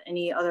not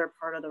any other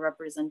part of the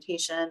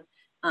representation.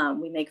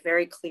 We make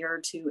very clear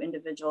to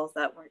individuals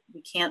that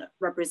we can't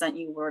represent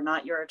you. We're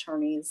not your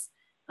attorneys.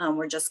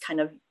 We're just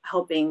kind of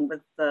helping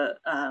with the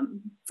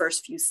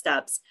first few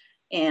steps.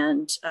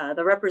 And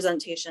the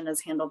representation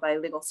is handled by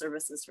Legal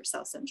Services for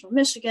South Central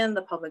Michigan,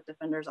 the Public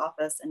Defender's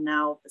Office, and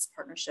now this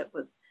partnership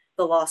with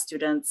the law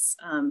students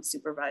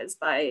supervised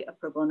by a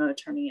pro bono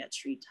attorney at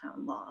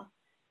Shrevetown Law.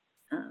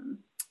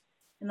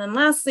 And then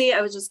lastly,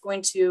 I was just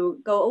going to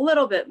go a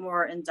little bit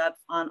more in depth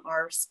on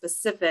our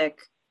specific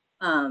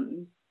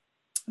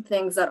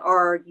things that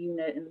our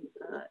unit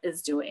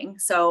is doing.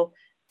 So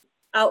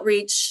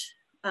outreach,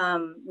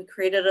 we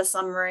created a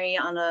summary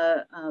on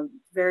a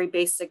very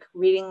basic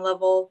reading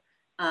level.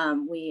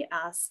 We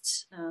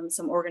asked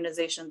some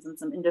organizations and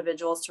some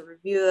individuals to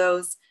review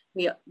those.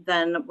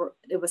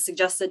 It was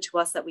suggested to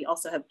us that we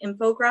also have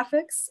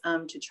infographics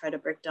to try to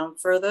break down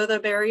further the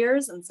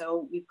barriers. And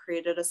so we've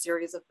created a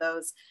series of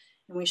those.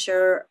 And we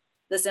share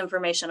this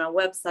information on our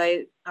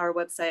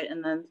website,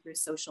 and then through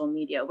social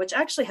media, which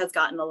actually has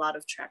gotten a lot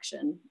of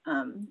traction.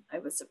 I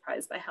was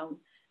surprised by how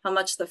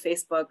much the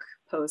Facebook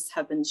posts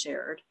have been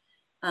shared.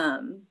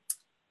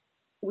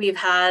 We've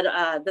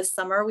had, this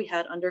summer, we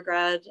had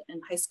undergrad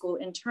and high school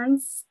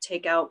interns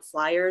take out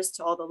flyers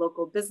to all the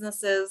local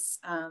businesses,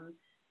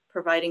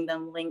 providing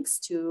them links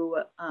to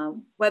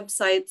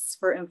websites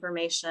for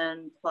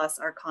information, plus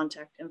our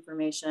contact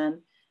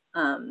information.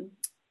 And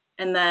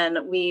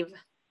then we've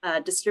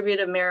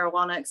distributed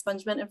marijuana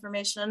expungement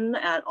information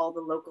at all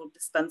the local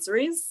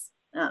dispensaries,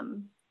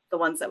 the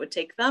ones that would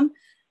take them.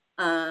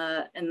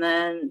 And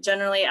then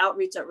generally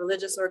outreach at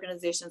religious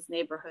organizations,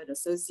 neighborhood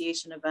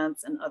association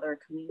events, and other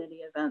community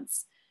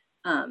events.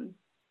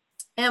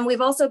 And we've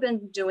also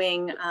been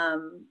doing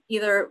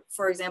either,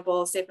 for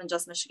example, Safe and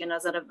Just Michigan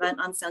as an event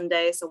on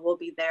Sunday, so we'll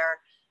be there.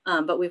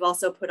 But we've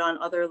also put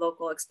on other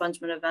local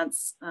expungement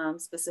events,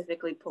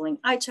 specifically pulling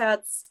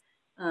iChats.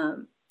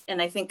 And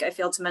I think I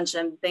failed to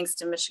mention, thanks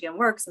to Michigan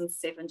Works and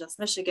Safe and Just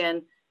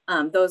Michigan,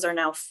 those are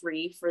now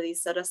free for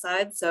these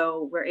set-asides.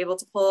 So we're able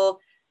to pull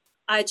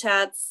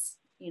iChats,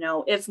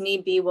 if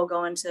need be, we'll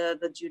go into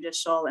the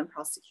judicial and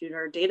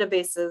prosecutor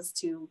databases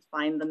to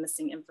find the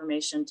missing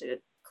information to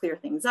clear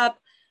things up.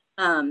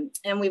 And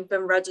we've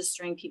been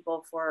registering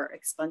people for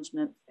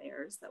expungement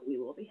fairs that we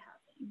will be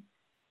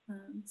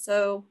having.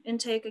 So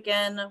intake,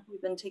 again,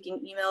 we've been taking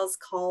emails,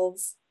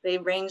 calls. They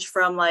range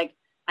from like,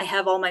 I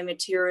have all my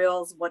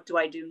materials, what do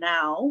I do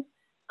now?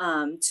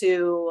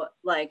 To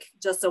like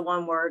just a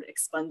one-word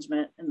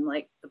expungement, and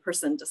like the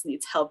person just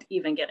needs help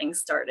even getting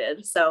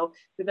started. So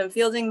we've been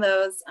fielding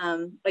those.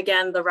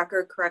 Again, the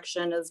record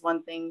correction is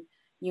one thing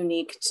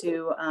unique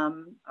to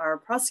our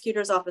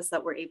prosecutor's office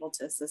that we're able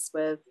to assist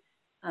with.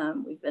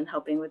 We've been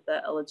helping with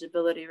the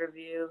eligibility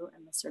review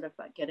and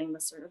getting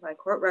the certified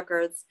court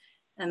records.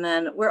 And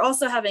then we're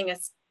also having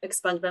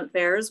expungement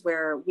fairs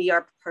where we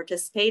are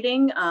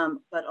participating,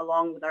 but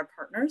along with our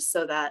partners,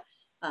 so that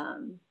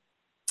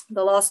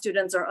the law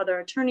students or other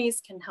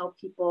attorneys can help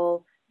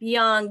people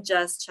beyond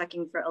just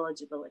checking for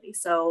eligibility.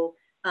 So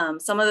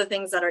some of the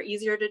things that are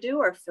easier to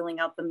do are filling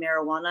out the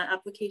marijuana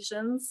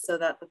applications so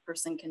that the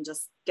person can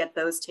just get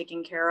those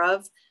taken care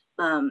of,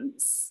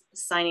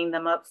 signing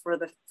them up for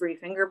the free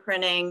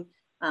fingerprinting.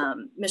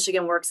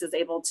 Michigan Works is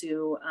able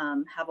to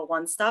have a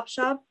one-stop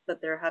shop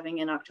that they're having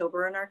in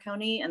October in our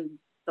county, and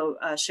the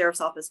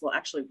sheriff's office will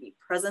actually be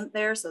present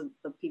there so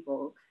the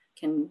people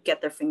can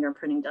get their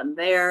fingerprinting done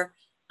there.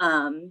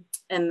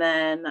 And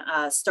then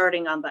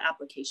starting on the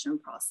application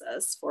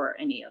process for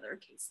any other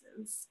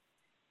cases.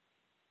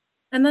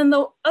 And then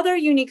the other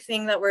unique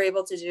thing that we're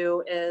able to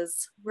do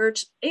is we're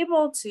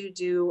able to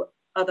do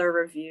other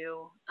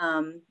review.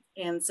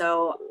 And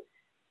so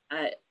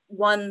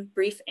one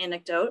brief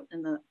anecdote,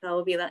 and that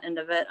will be the end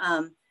of it.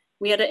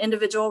 We had an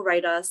individual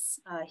write us.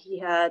 He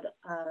had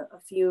a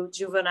few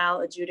juvenile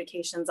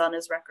adjudications on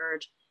his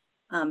record.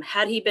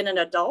 Had he been an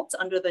adult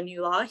under the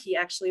new law, he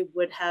actually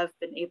would have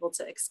been able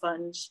to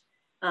expunge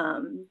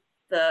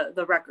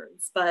the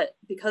records. But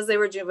because they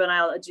were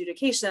juvenile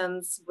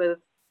adjudications,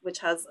 which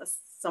has a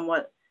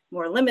somewhat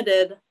more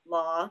limited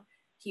law,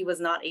 he was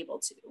not able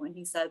to. And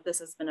he said this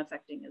has been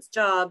affecting his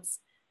jobs.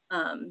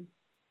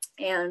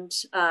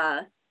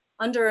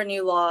 Under a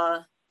new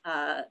law,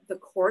 the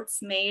courts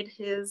made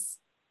his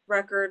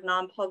record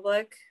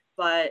non-public,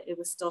 but it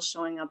was still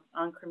showing up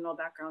on criminal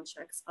background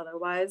checks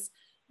otherwise.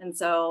 And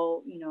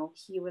so, you know,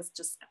 he was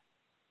just,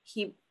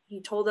 he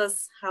told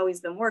us how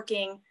he's been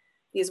working.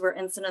 These were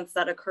incidents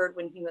that occurred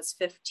when he was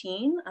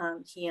 15.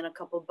 He and a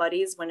couple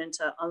buddies went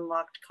into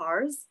unlocked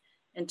cars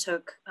and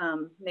took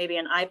maybe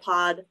an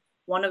iPod.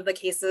 One of the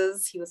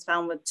cases, he was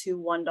found with 2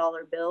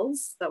 $1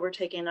 bills that were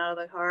taken out of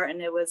the car,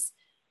 and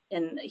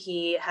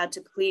he had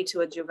to plead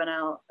to a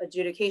juvenile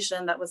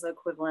adjudication that was the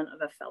equivalent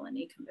of a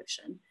felony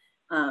conviction.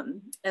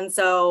 And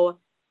so,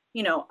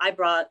 you know, I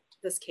brought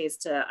this case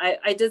to,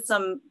 I did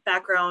some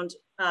background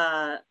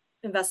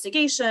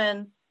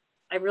investigation.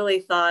 I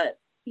really thought,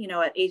 you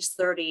know, at age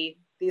 30,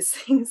 these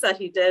things that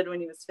he did when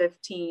he was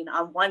 15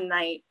 on one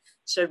night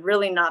should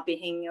really not be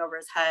hanging over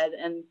his head.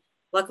 And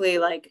luckily,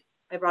 like,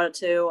 I brought it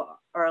to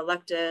our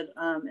elected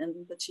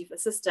and the chief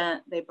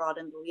assistant. They brought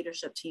in the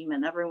leadership team,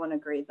 and everyone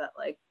agreed that,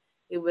 like,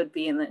 it would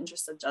be in the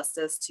interest of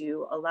justice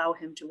to allow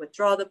him to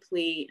withdraw the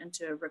plea and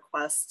to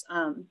request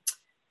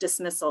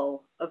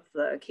dismissal of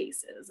the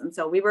cases. And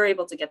so we were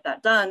able to get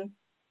that done.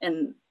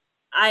 And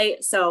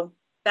so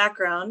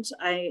background,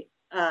 I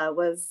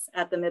was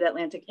at the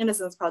Mid-Atlantic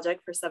Innocence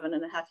Project for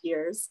 7.5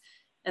 years.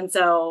 And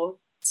so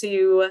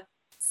to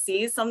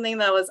see something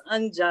that was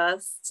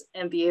unjust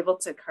and be able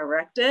to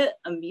correct it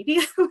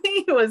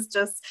immediately was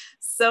just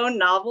so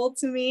novel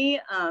to me.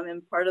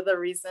 And part of the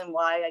reason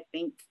why I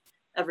think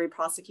every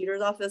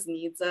prosecutor's office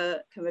needs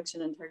a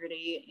conviction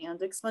integrity and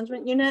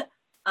expungement unit.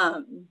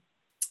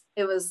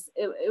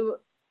 It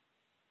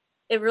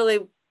really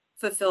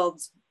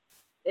fulfilled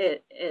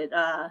it. It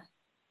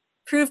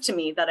proved to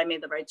me that I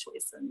made the right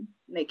choice in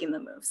making the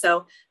move.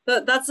 So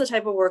that's the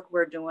type of work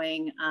we're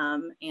doing.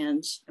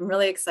 And I'm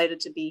really excited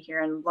to be here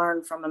and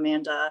learn from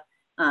Amanda,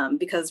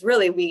 because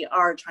really we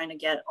are trying to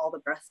get all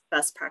the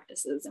best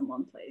practices in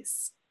one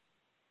place.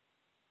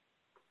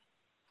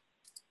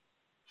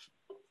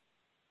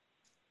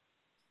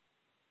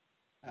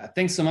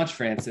 Thanks so much,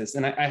 Frances.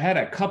 And I had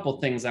a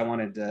couple things I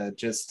wanted to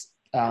just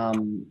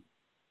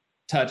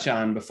touch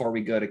on before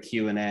we go to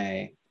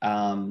Q&A.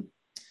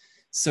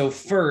 So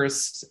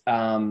first,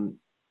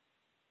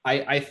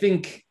 I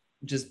think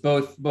just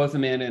both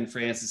Amanda and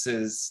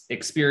Frances's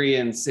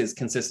experience is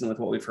consistent with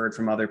what we've heard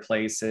from other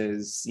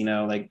places. You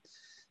know, like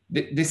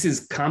this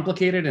is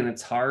complicated and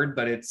it's hard,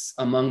 but it's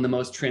among the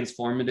most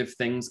transformative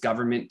things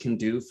government can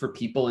do for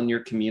people in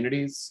your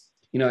communities.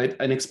 You know,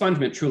 an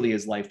expungement truly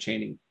is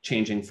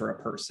life-changing for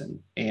a person.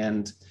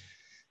 And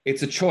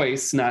it's a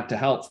choice not to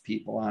help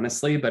people,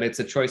 honestly, but it's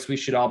a choice we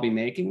should all be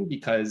making,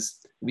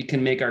 because we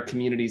can make our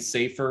communities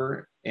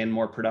safer and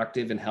more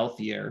productive and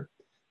healthier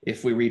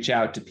if we reach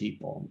out to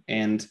people.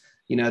 And,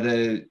 you know,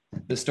 the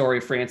story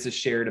Frances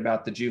shared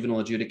about the juvenile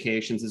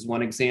adjudications is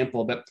one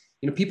example, but,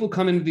 you know, people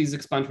come into these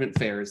expungement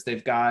fairs,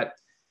 they've got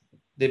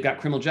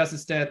criminal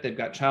justice debt, they've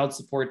got child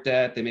support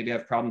debt, they maybe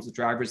have problems with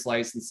driver's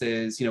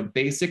licenses, you know,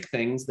 basic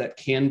things that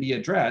can be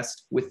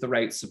addressed with the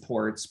right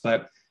supports.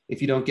 But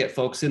if you don't get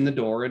folks in the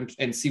door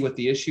and see what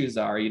the issues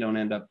are, you don't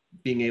end up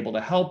being able to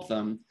help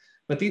them.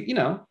 But you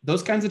know,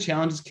 those kinds of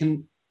challenges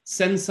can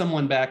send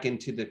someone back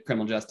into the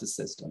criminal justice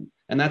system.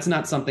 And that's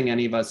not something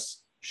any of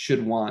us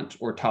should want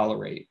or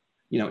tolerate,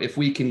 you know, if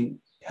we can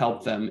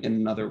help them in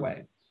another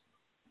way.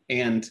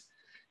 And,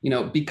 you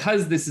know,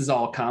 because this is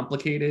all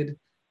complicated,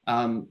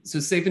 so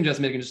Safe and Just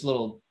Michigan, just a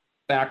little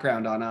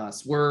background on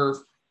us. We're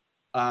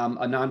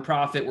a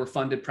nonprofit. We're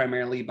funded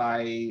primarily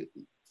by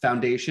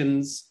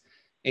foundations.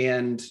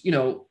 And, you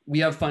know, we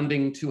have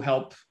funding to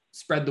help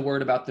spread the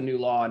word about the new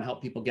law and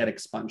help people get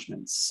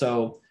expungements.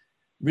 So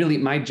really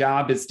my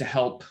job is to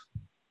help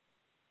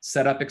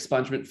set up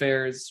expungement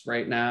fairs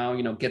right now,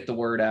 you know, get the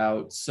word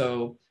out.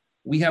 So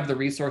we have the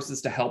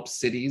resources to help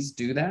cities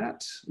do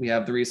that. We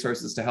have the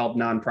resources to help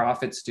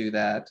nonprofits do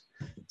that.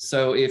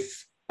 So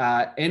if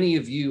any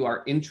of you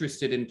are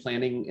interested in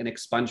planning an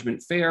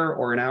expungement fair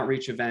or an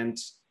outreach event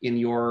in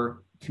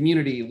your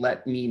community,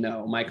 let me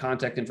know. My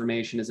contact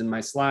information is in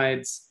my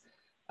slides.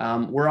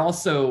 We're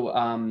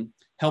also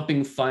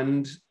helping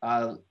fund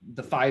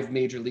the 5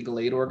 major legal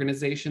aid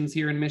organizations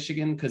here in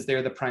Michigan, because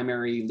they're the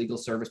primary legal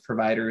service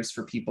providers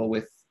for people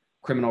with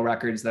criminal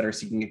records that are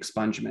seeking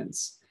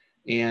expungements.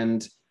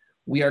 And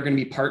we are going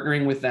to be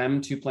partnering with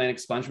them to plan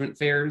expungement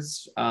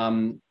fairs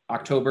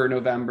October,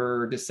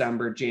 November,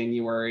 December,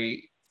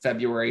 January,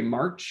 February,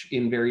 March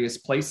in various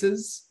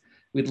places.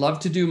 We'd love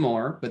to do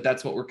more, but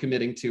that's what we're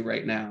committing to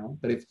right now.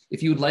 But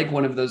if you would like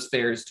one of those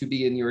fairs to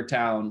be in your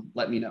town,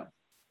 let me know.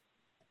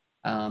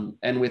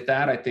 And with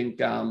that, I think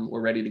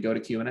we're ready to go to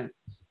Q&A.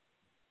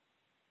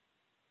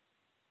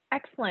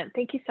 Excellent.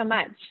 Thank you so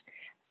much.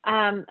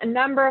 A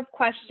number of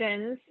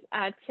questions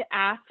to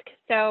ask.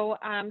 So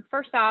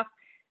first off,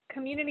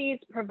 communities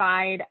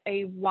provide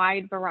a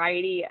wide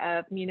variety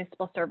of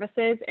municipal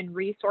services and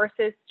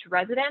resources to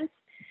residents.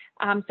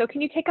 So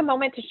can you take a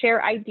moment to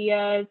share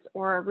ideas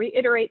or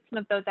reiterate some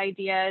of those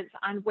ideas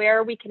on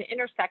where we can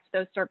intersect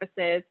those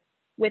services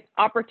with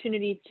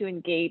opportunities to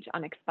engage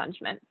on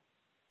expungement?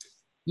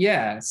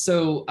 Yeah,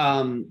 so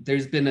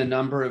there's been a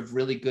number of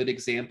really good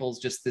examples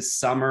just this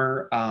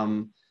summer.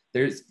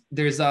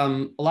 There's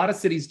a lot of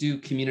cities do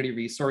community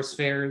resource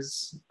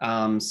fairs.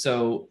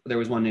 So there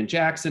was one in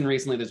Jackson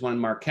recently, there's one in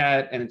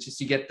Marquette, and it's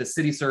just, you get the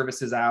city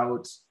services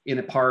out in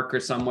a park or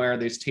somewhere,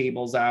 there's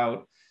tables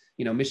out,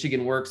 you know,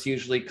 Michigan Works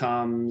usually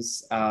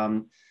comes,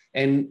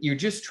 and you're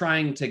just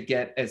trying to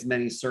get as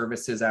many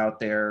services out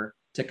there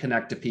to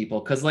connect to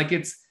people. Cause like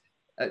it's,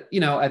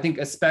 you know, I think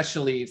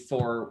especially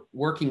for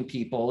working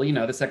people, you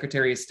know, the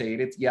Secretary of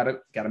State, it's you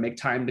gotta make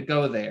time to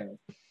go there.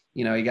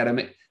 You know, you gotta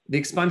make the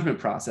expungement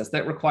process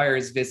that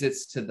requires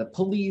visits to the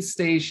police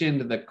station,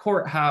 to the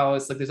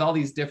courthouse. Like there's all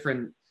these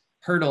different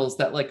hurdles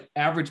that like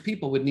average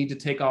people would need to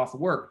take off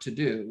work to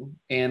do.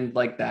 And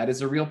like that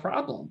is a real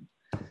problem.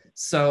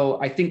 So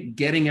I think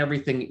getting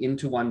everything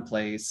into one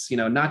place, you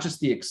know, not just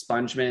the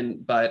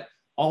expungement, but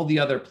all the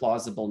other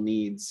plausible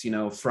needs, you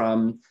know,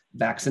 from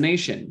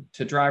vaccination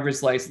to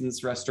driver's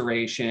license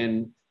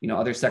restoration, you know,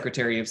 other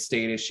Secretary of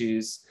State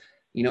issues,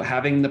 you know,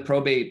 having the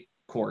probate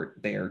court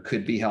there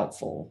could be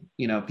helpful.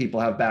 You know, people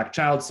have back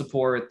child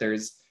support.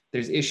 There's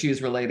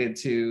issues related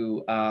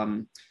to,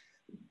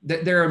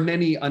 there are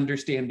many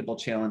understandable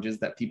challenges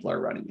that people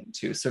are running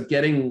into. So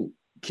getting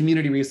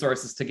community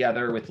resources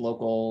together with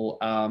local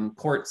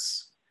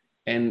courts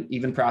and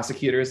even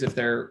prosecutors, if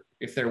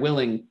they're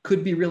willing,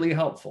 could be really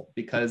helpful,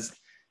 because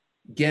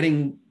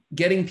getting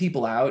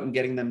people out and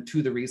getting them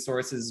to the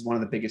resources is one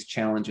of the biggest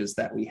challenges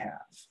that we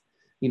have.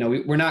 You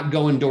know, we're not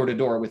going door to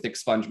door with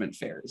expungement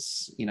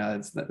fairs. You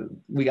know,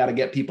 we got to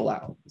get people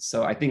out.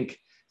 So I think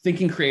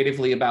thinking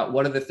creatively about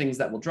what are the things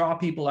that will draw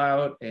people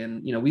out.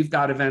 And, you know, we've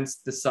got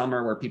events this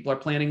summer where people are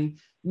planning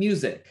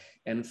music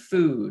and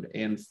food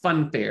and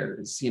fun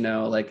fairs, you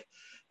know, like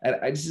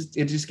it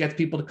just gets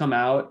people to come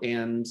out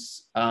and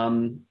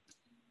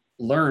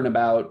learn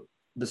about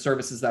the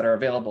services that are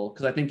available.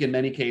 Because I think in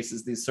many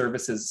cases, these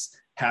services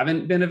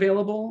haven't been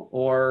available,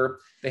 or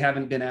they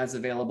haven't been as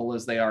available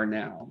as they are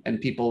now.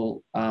 And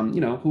people, you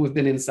know, who have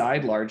been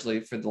inside largely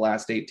for the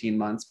last 18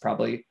 months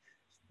probably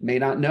may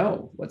not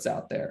know what's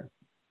out there.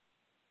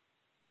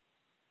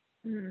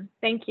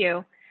 Thank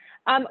you.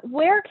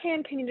 Where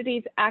can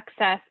communities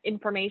access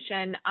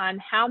information on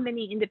how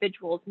many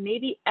individuals may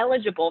be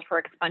eligible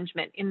for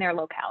expungement in their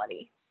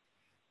locality?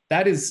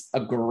 That is a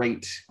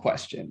great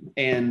question.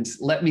 And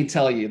let me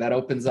tell you, that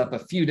opens up a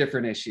few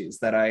different issues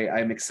that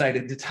I'm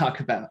excited to talk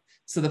about.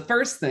 So the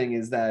first thing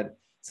is that,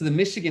 so the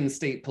Michigan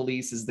State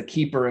Police is the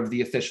keeper of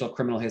the official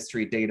criminal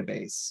history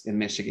database in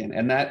Michigan.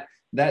 And that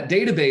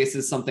database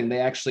is something they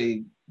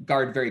actually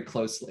guard very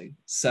closely.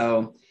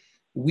 So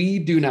we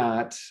do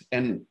not,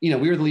 and you know,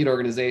 we were the lead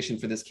organization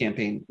for this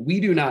campaign. We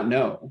do not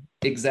know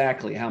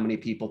exactly how many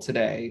people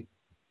today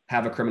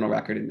have a criminal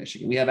record in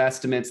Michigan. We have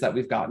estimates that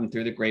we've gotten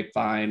through the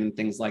grapevine and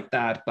things like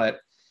that. But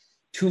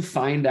to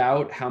find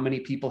out how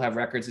many people have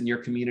records in your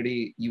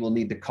community, you will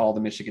need to call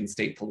the Michigan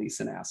State Police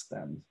and ask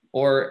them.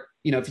 Or,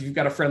 you know, if you've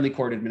got a friendly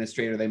court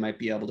administrator, they might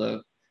be able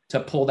to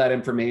pull that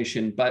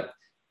information. But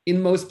in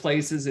most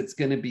places, it's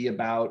going to be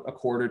about a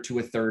quarter to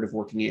a third of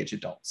working age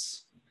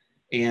adults.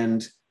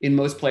 And in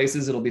most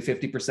places, it'll be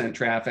 50%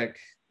 traffic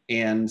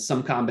and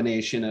some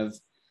combination of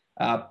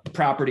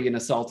property and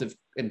assaultive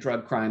and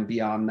drug crime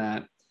beyond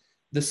that.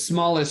 The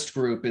smallest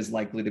group is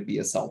likely to be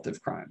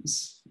assaultive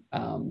crimes.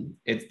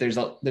 There's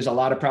a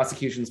lot of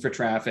prosecutions for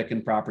traffic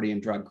and property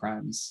and drug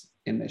crimes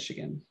in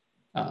Michigan.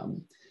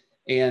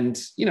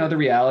 And, you know, the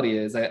reality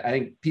is I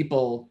think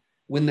people,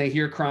 when they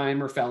hear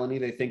crime or felony,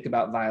 they think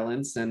about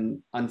violence,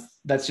 and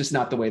that's just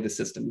not the way the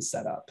system is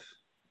set up.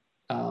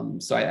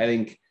 So I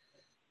think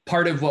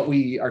part of what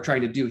we are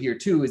trying to do here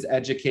too is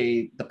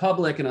educate the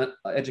public and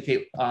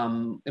educate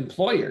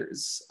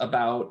employers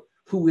about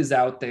who is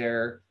out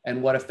there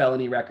and what a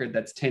felony record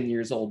that's 10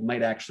 years old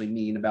might actually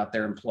mean about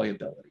their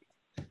employability.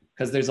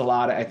 Because there's a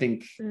lot of, I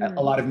think,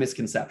 a lot of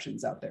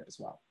misconceptions out there as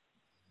well.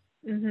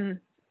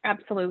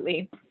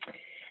 Absolutely.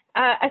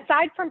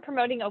 Aside from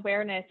promoting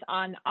awareness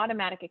on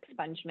automatic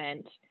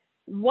expungement,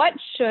 what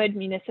should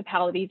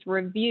municipalities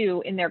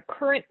review in their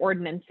current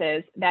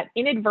ordinances that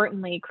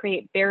inadvertently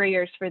create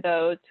barriers for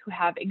those who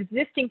have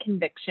existing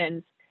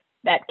convictions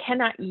that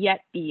cannot yet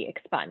be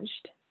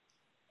expunged?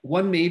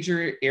 One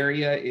major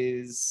area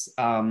is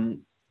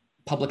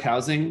public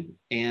housing,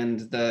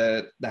 and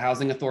the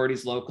housing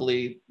authorities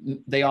locally,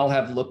 they all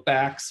have look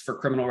backs for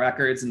criminal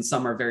records, and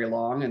some are very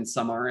long and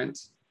some aren't.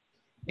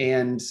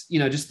 And, you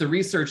know, just the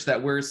research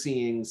that we're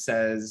seeing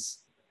says,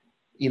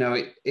 you know,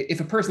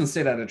 if a person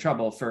stayed out of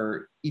trouble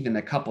for even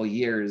a couple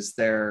years,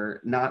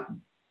 they're not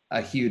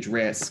a huge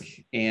risk.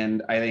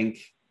 And I think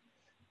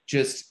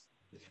just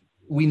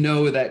we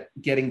know that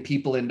getting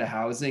people into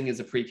housing is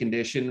a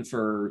precondition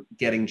for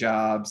getting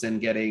jobs and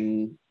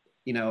getting,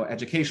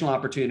 educational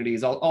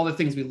opportunities, all the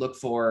things we look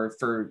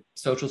for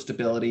social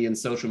stability and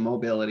social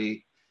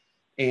mobility.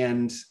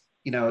 And,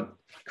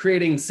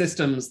 creating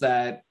systems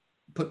that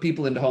put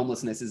people into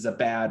homelessness is a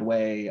bad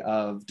way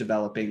of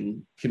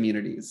developing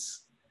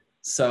communities.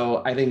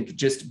 So I think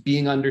just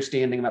being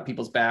understanding about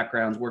people's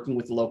backgrounds, working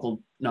with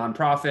local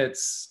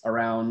nonprofits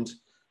around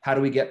how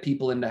do we get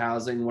people into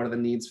housing, what are the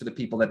needs for the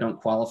people that don't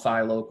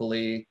qualify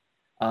locally,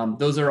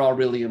 those are all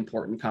really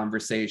important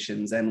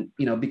conversations. And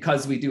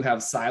because we do have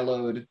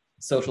siloed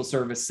social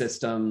service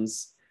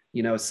systems,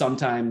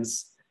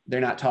 sometimes they're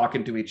not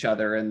talking to each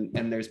other,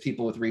 and there's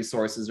people with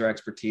resources or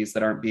expertise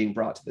that aren't being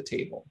brought to the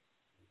table.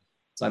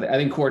 So I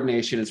think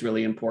coordination is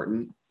really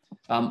important.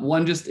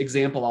 One just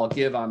example I'll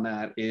give on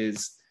that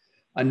is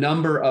a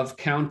number of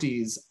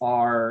counties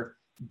are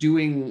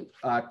doing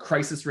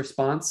crisis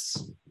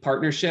response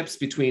partnerships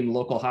between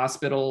local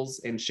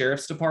hospitals and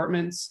sheriff's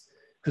departments.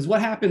 Because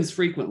what happens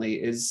frequently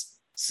is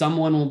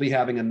someone will be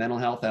having a mental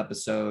health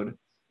episode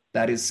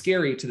that is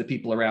scary to the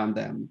people around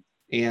them.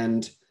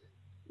 And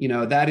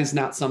that is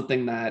not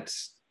something that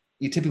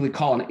you typically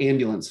call an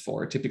ambulance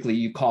for. Typically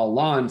you call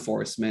law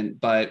enforcement,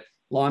 but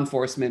law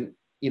enforcement,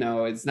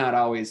 it's not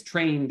always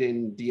trained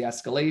in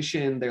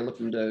de-escalation. They're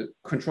looking to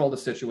control the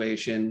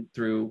situation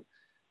through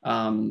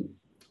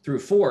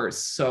force.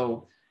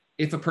 So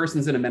if a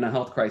person's in a mental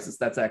health crisis,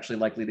 that's actually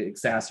likely to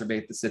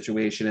exacerbate the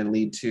situation and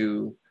lead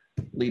to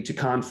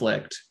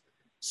conflict.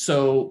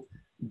 So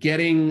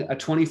getting a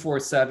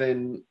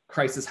 24/7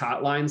 crisis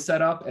hotline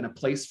set up and a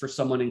place for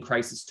someone in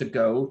crisis to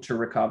go to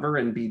recover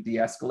and be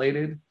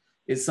de-escalated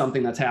is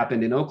something that's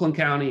happened in Oakland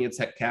County. It's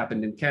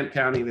happened in Kent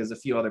County. There's a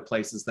few other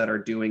places that are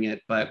doing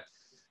it, but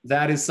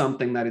that is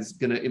something that is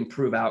going to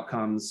improve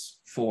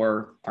outcomes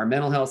for our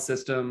mental health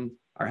system,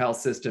 our health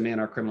system, and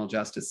our criminal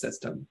justice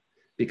system.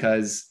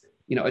 Because,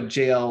 a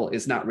jail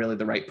is not really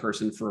the right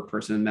person for a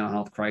person in mental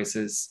health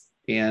crisis,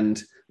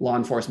 and law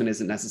enforcement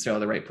isn't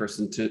necessarily the right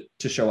person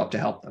to show up to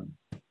help them.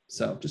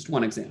 So just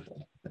one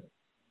example.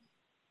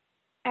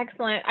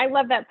 Excellent. I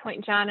love that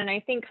point, John. And I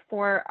think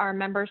for our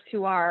members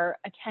who are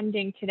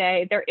attending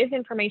today, there is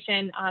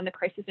information on the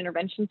crisis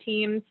intervention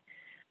teams.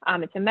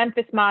 It's a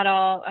Memphis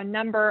model. A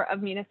number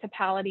of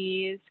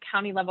municipalities,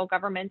 county level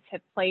governments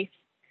have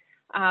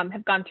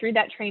gone through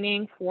that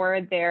training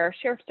for their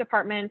sheriff's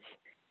departments.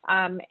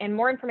 And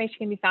more information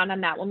can be found on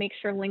that. We'll make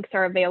sure links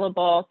are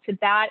available to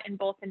that and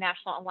both the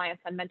National Alliance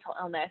on Mental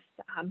Illness,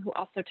 who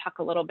also talk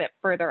a little bit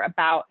further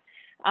about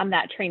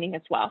that training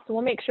as well. So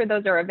we'll make sure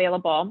those are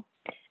available.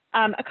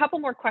 A couple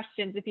more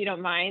questions, if you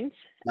don't mind.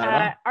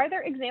 Are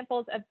there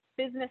examples of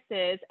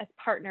businesses as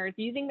partners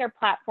using their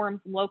platforms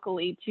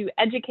locally to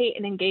educate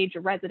and engage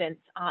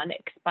residents on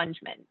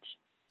expungement?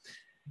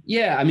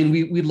 Yeah, I mean,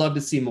 we'd love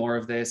to see more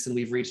of this, and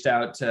we've reached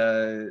out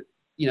to,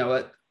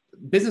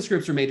 business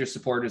groups are major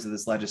supporters of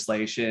this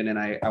legislation, and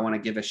I want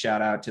to give a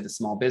shout out to the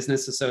Small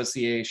Business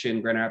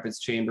Association, Grand Rapids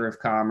Chamber of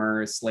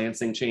Commerce,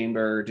 Lansing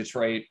Chamber,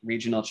 Detroit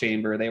Regional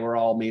Chamber. They were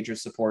all major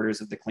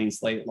supporters of the Clean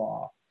Slate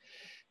Law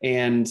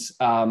and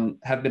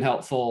have been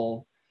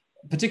helpful,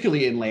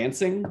 particularly in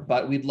Lansing,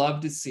 but we'd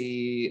love to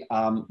see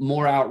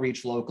more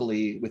outreach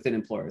locally within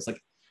employers.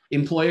 Like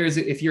employers,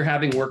 if you're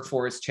having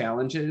workforce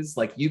challenges,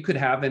 like you could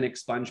have an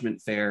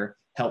expungement fair,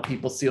 help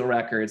people seal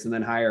records, and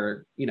then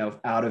hire,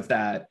 out of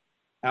that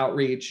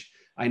outreach.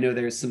 I know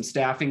there's some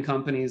staffing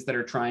companies that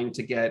are trying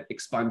to get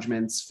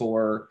expungements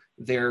for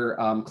their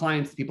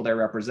clients, the people they're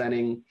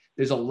representing.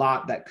 There's a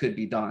lot that could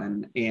be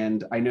done.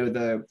 And I know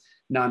the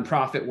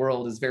nonprofit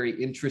world is very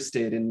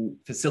interested in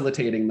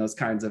facilitating those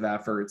kinds of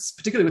efforts,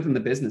 particularly within the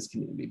business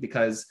community,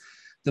 because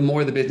the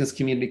more the business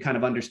community kind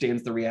of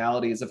understands the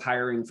realities of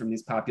hiring from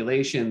these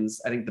populations,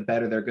 I think the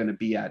better they're going to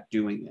be at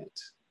doing it.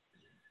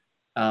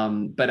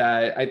 But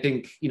I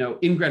think,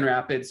 in Grand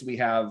Rapids, we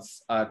have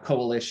a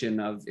coalition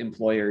of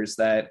employers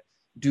that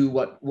do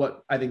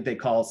what I think they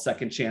call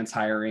second chance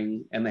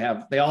hiring. And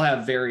they all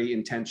have very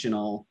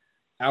intentional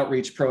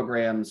outreach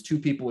programs to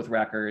people with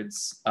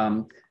records,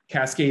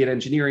 Cascade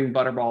Engineering,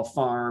 Butterball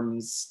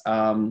Farms,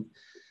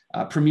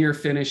 Premier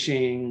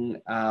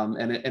Finishing,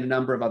 and a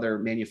number of other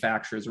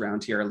manufacturers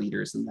around here are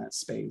leaders in that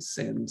space.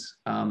 And,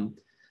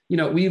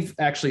 we've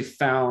actually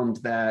found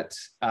that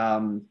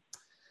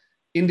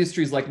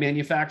industries like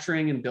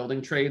manufacturing and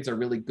building trades are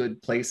really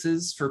good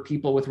places for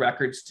people with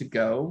records to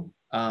go.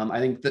 I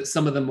think that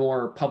some of the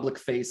more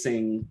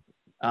public-facing,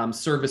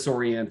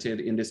 service-oriented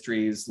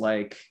industries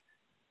like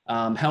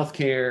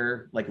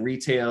healthcare, like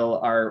retail,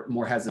 are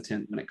more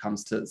hesitant when it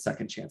comes to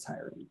second chance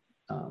hiring.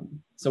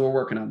 So we're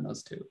working on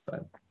those too.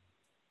 But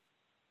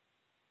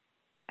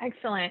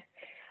excellent.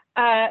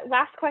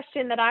 Last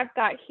question that I've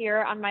got here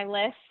on my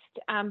list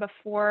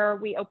before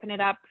we open it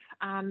up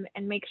and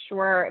make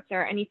sure if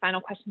there are any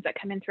final questions that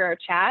come in through our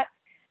chat.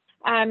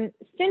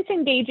 Since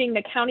engaging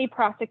the county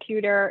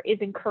prosecutor is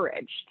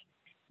encouraged,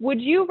 Would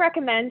you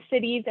recommend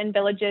cities and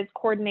villages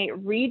coordinate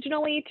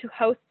regionally to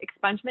host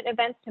expungement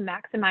events to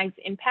maximize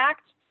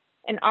impact?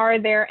 And are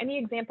there any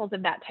examples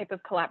of that type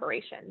of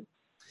collaboration?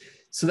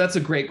 So that's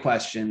a great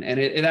question. And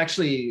it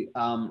actually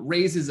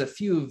raises a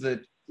few of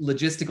the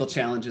logistical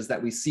challenges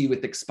that we see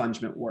with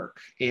expungement work.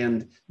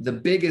 And the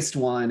biggest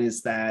one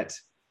is that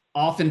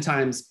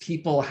oftentimes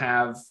people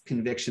have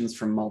convictions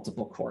from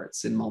multiple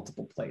courts in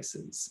multiple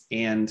places.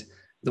 And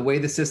the way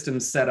the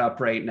system's set up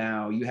right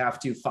now, you have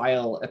to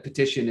file a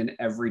petition in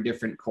every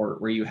different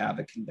court where you have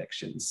a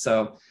conviction.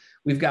 So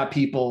we've got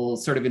people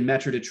sort of in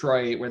Metro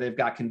Detroit where they've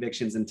got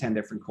convictions in 10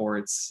 different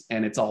courts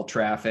and it's all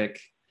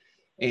traffic.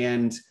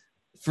 And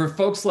for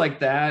folks like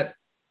that,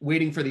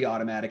 waiting for the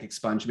automatic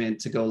expungement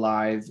to go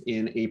live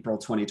in April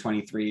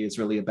 2023 is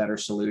really a better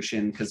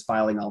solution, because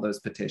filing all those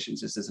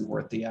petitions just isn't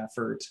worth the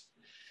effort.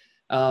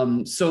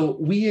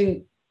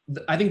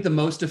 I think the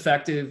most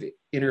effective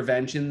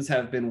interventions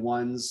have been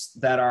ones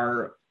that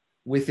are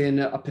within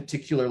a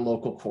particular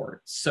local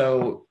court.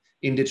 So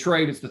in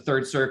Detroit, it's the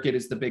Third Circuit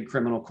is the big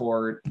criminal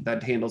court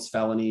that handles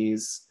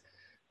felonies.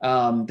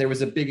 There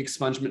was a big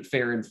expungement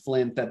fair in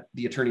Flint that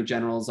the Attorney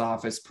General's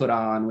office put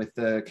on with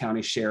the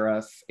county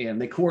sheriff, and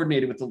they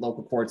coordinated with the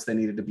local courts that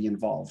needed to be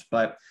involved.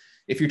 But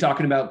if you're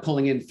talking about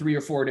pulling in 3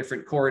 or 4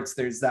 different courts,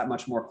 there's that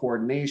much more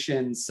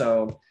coordination.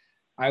 So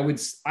I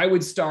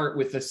would start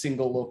with a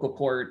single local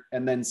court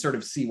and then sort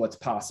of see what's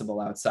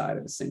possible outside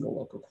of a single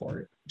local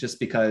court, just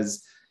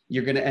because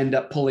you're going to end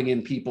up pulling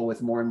in people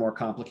with more and more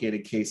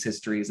complicated case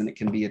histories, and it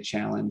can be a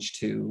challenge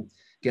to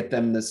get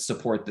them the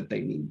support that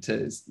they need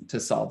to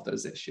solve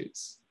those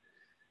issues.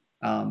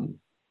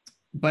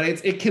 But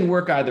it can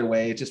work either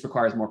way. It just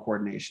requires more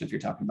coordination if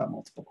you're talking about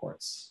multiple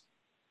courts.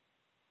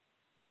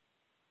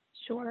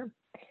 Sure.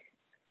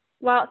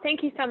 Well,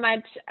 thank you so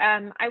much.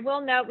 I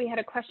will note we had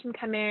a question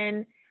come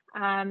in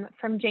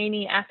from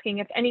Janie asking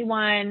if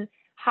anyone,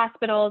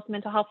 hospitals,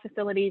 mental health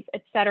facilities,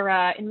 et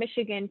cetera, in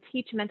Michigan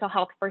teach mental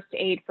health first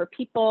aid for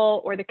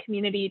people or the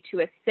community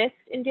to assist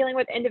in dealing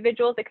with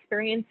individuals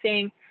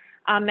experiencing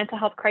mental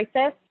health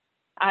crisis.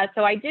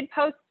 So I did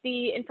post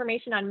the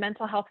information on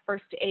mental health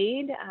first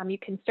aid. You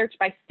can search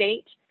by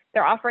state.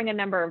 They're offering a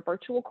number of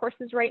virtual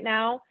courses right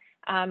now.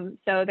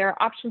 So there are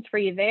options for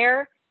you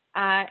there.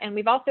 And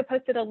we've also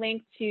posted a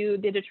link to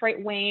the Detroit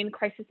Wayne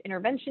Crisis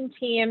Intervention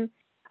Team.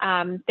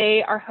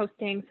 They are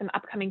hosting some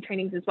upcoming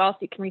trainings as well, so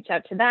you can reach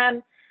out to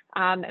them.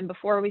 And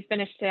before we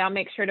finish today, I'll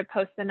make sure to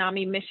post the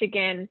NAMI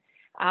Michigan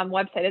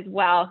website as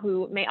well,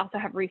 who may also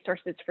have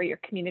resources for your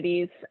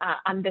communities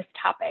on this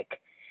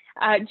topic.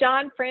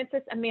 John,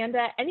 Francis,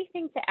 Amanda,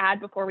 anything to add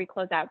before we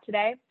close out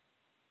today?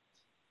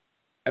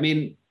 I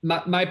mean,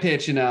 my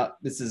pitch,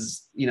 this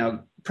is,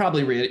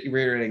 probably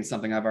reiterating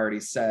something I've already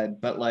said,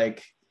 but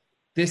like,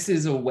 this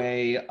is a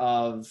way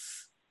of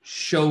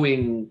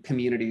showing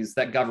communities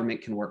that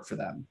government can work for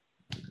them.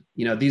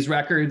 These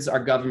records are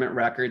government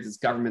records. It's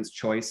government's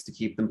choice to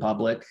keep them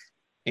public,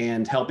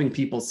 and helping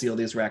people seal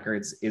these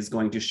records is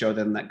going to show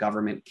them that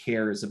government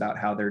cares about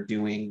how they're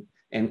doing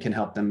and can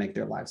help them make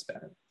their lives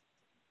better.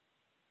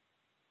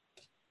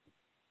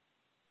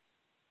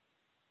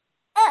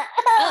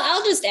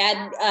 I'll just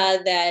add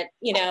that,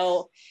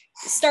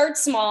 start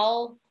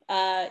small,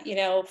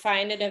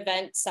 find an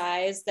event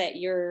size that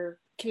your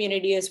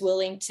community is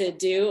willing to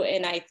do.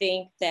 And I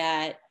think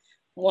that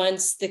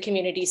once the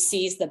community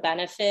sees the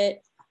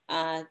benefit,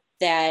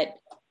 that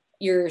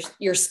your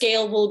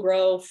scale will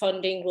grow,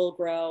 funding will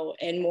grow,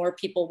 and more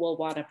people will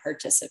want to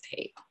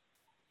participate.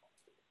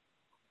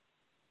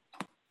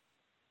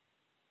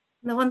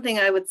 The one thing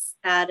I would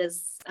add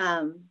is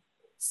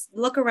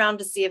look around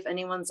to see if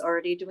anyone's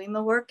already doing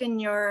the work in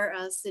your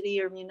city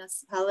or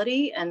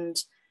municipality,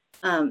 and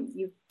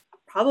you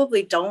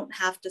probably don't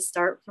have to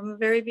start from the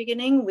very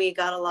beginning. We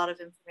got a lot of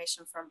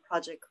information from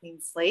Project Clean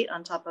Slate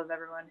on top of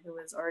everyone who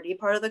is already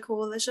part of the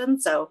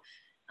coalition. So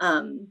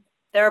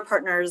there are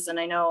partners, and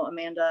I know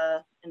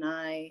Amanda and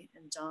I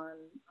and John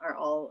are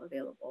all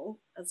available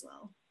as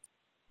well.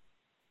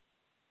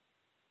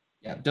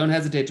 Yeah, don't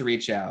hesitate to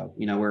reach out.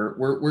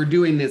 We're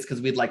doing this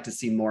because we'd like to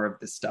see more of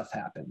this stuff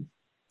happen.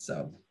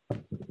 So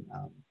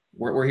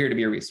we're here to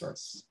be a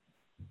resource.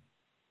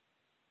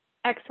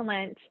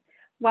 Excellent.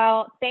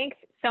 Well, thanks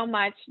so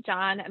much,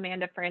 John,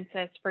 Amanda,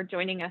 Francis, for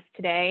joining us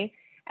today.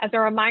 As a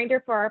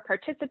reminder for our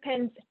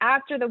participants,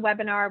 after the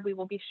webinar, we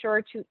will be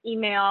sure to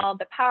email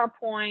the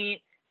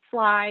PowerPoint,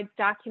 slides,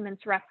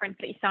 documents reference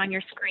that you saw on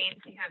your screen,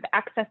 so you have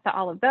access to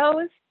all of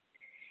those.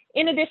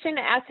 In addition,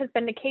 as has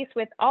been the case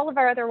with all of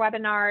our other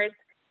webinars,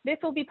 this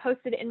will be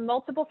posted in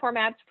multiple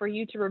formats for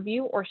you to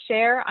review or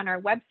share on our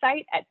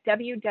website at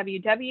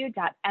www.mml.org.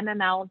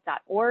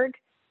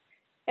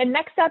 And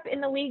next up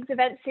in the League's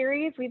event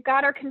series, we've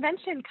got our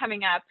convention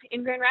coming up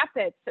in Grand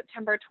Rapids,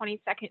 September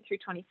 22nd through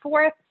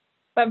 24th.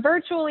 But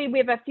virtually, we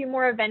have a few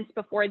more events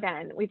before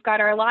then. We've got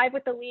our Live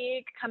with the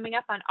League coming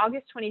up on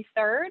August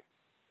 23rd.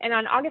 And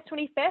on August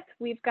 25th,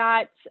 we've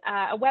got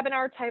a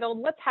webinar titled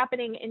What's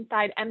Happening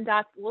Inside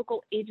MDOT's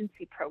Local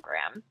Agency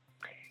Program.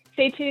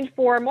 Stay tuned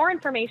for more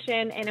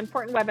information and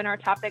important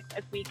webinar topics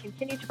as we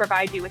continue to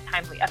provide you with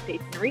timely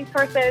updates and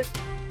resources.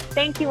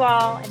 Thank you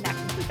all, and that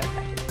concludes our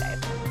session today.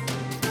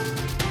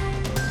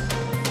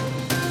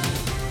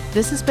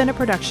 This has been a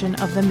production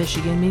of the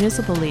Michigan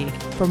Municipal League.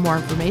 For more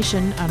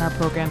information on our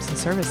programs and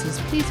services,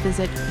 please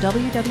visit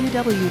www.mml.org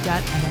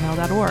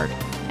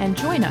and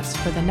join us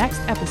for the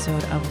next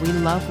episode of We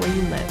Love Where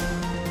You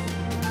Live.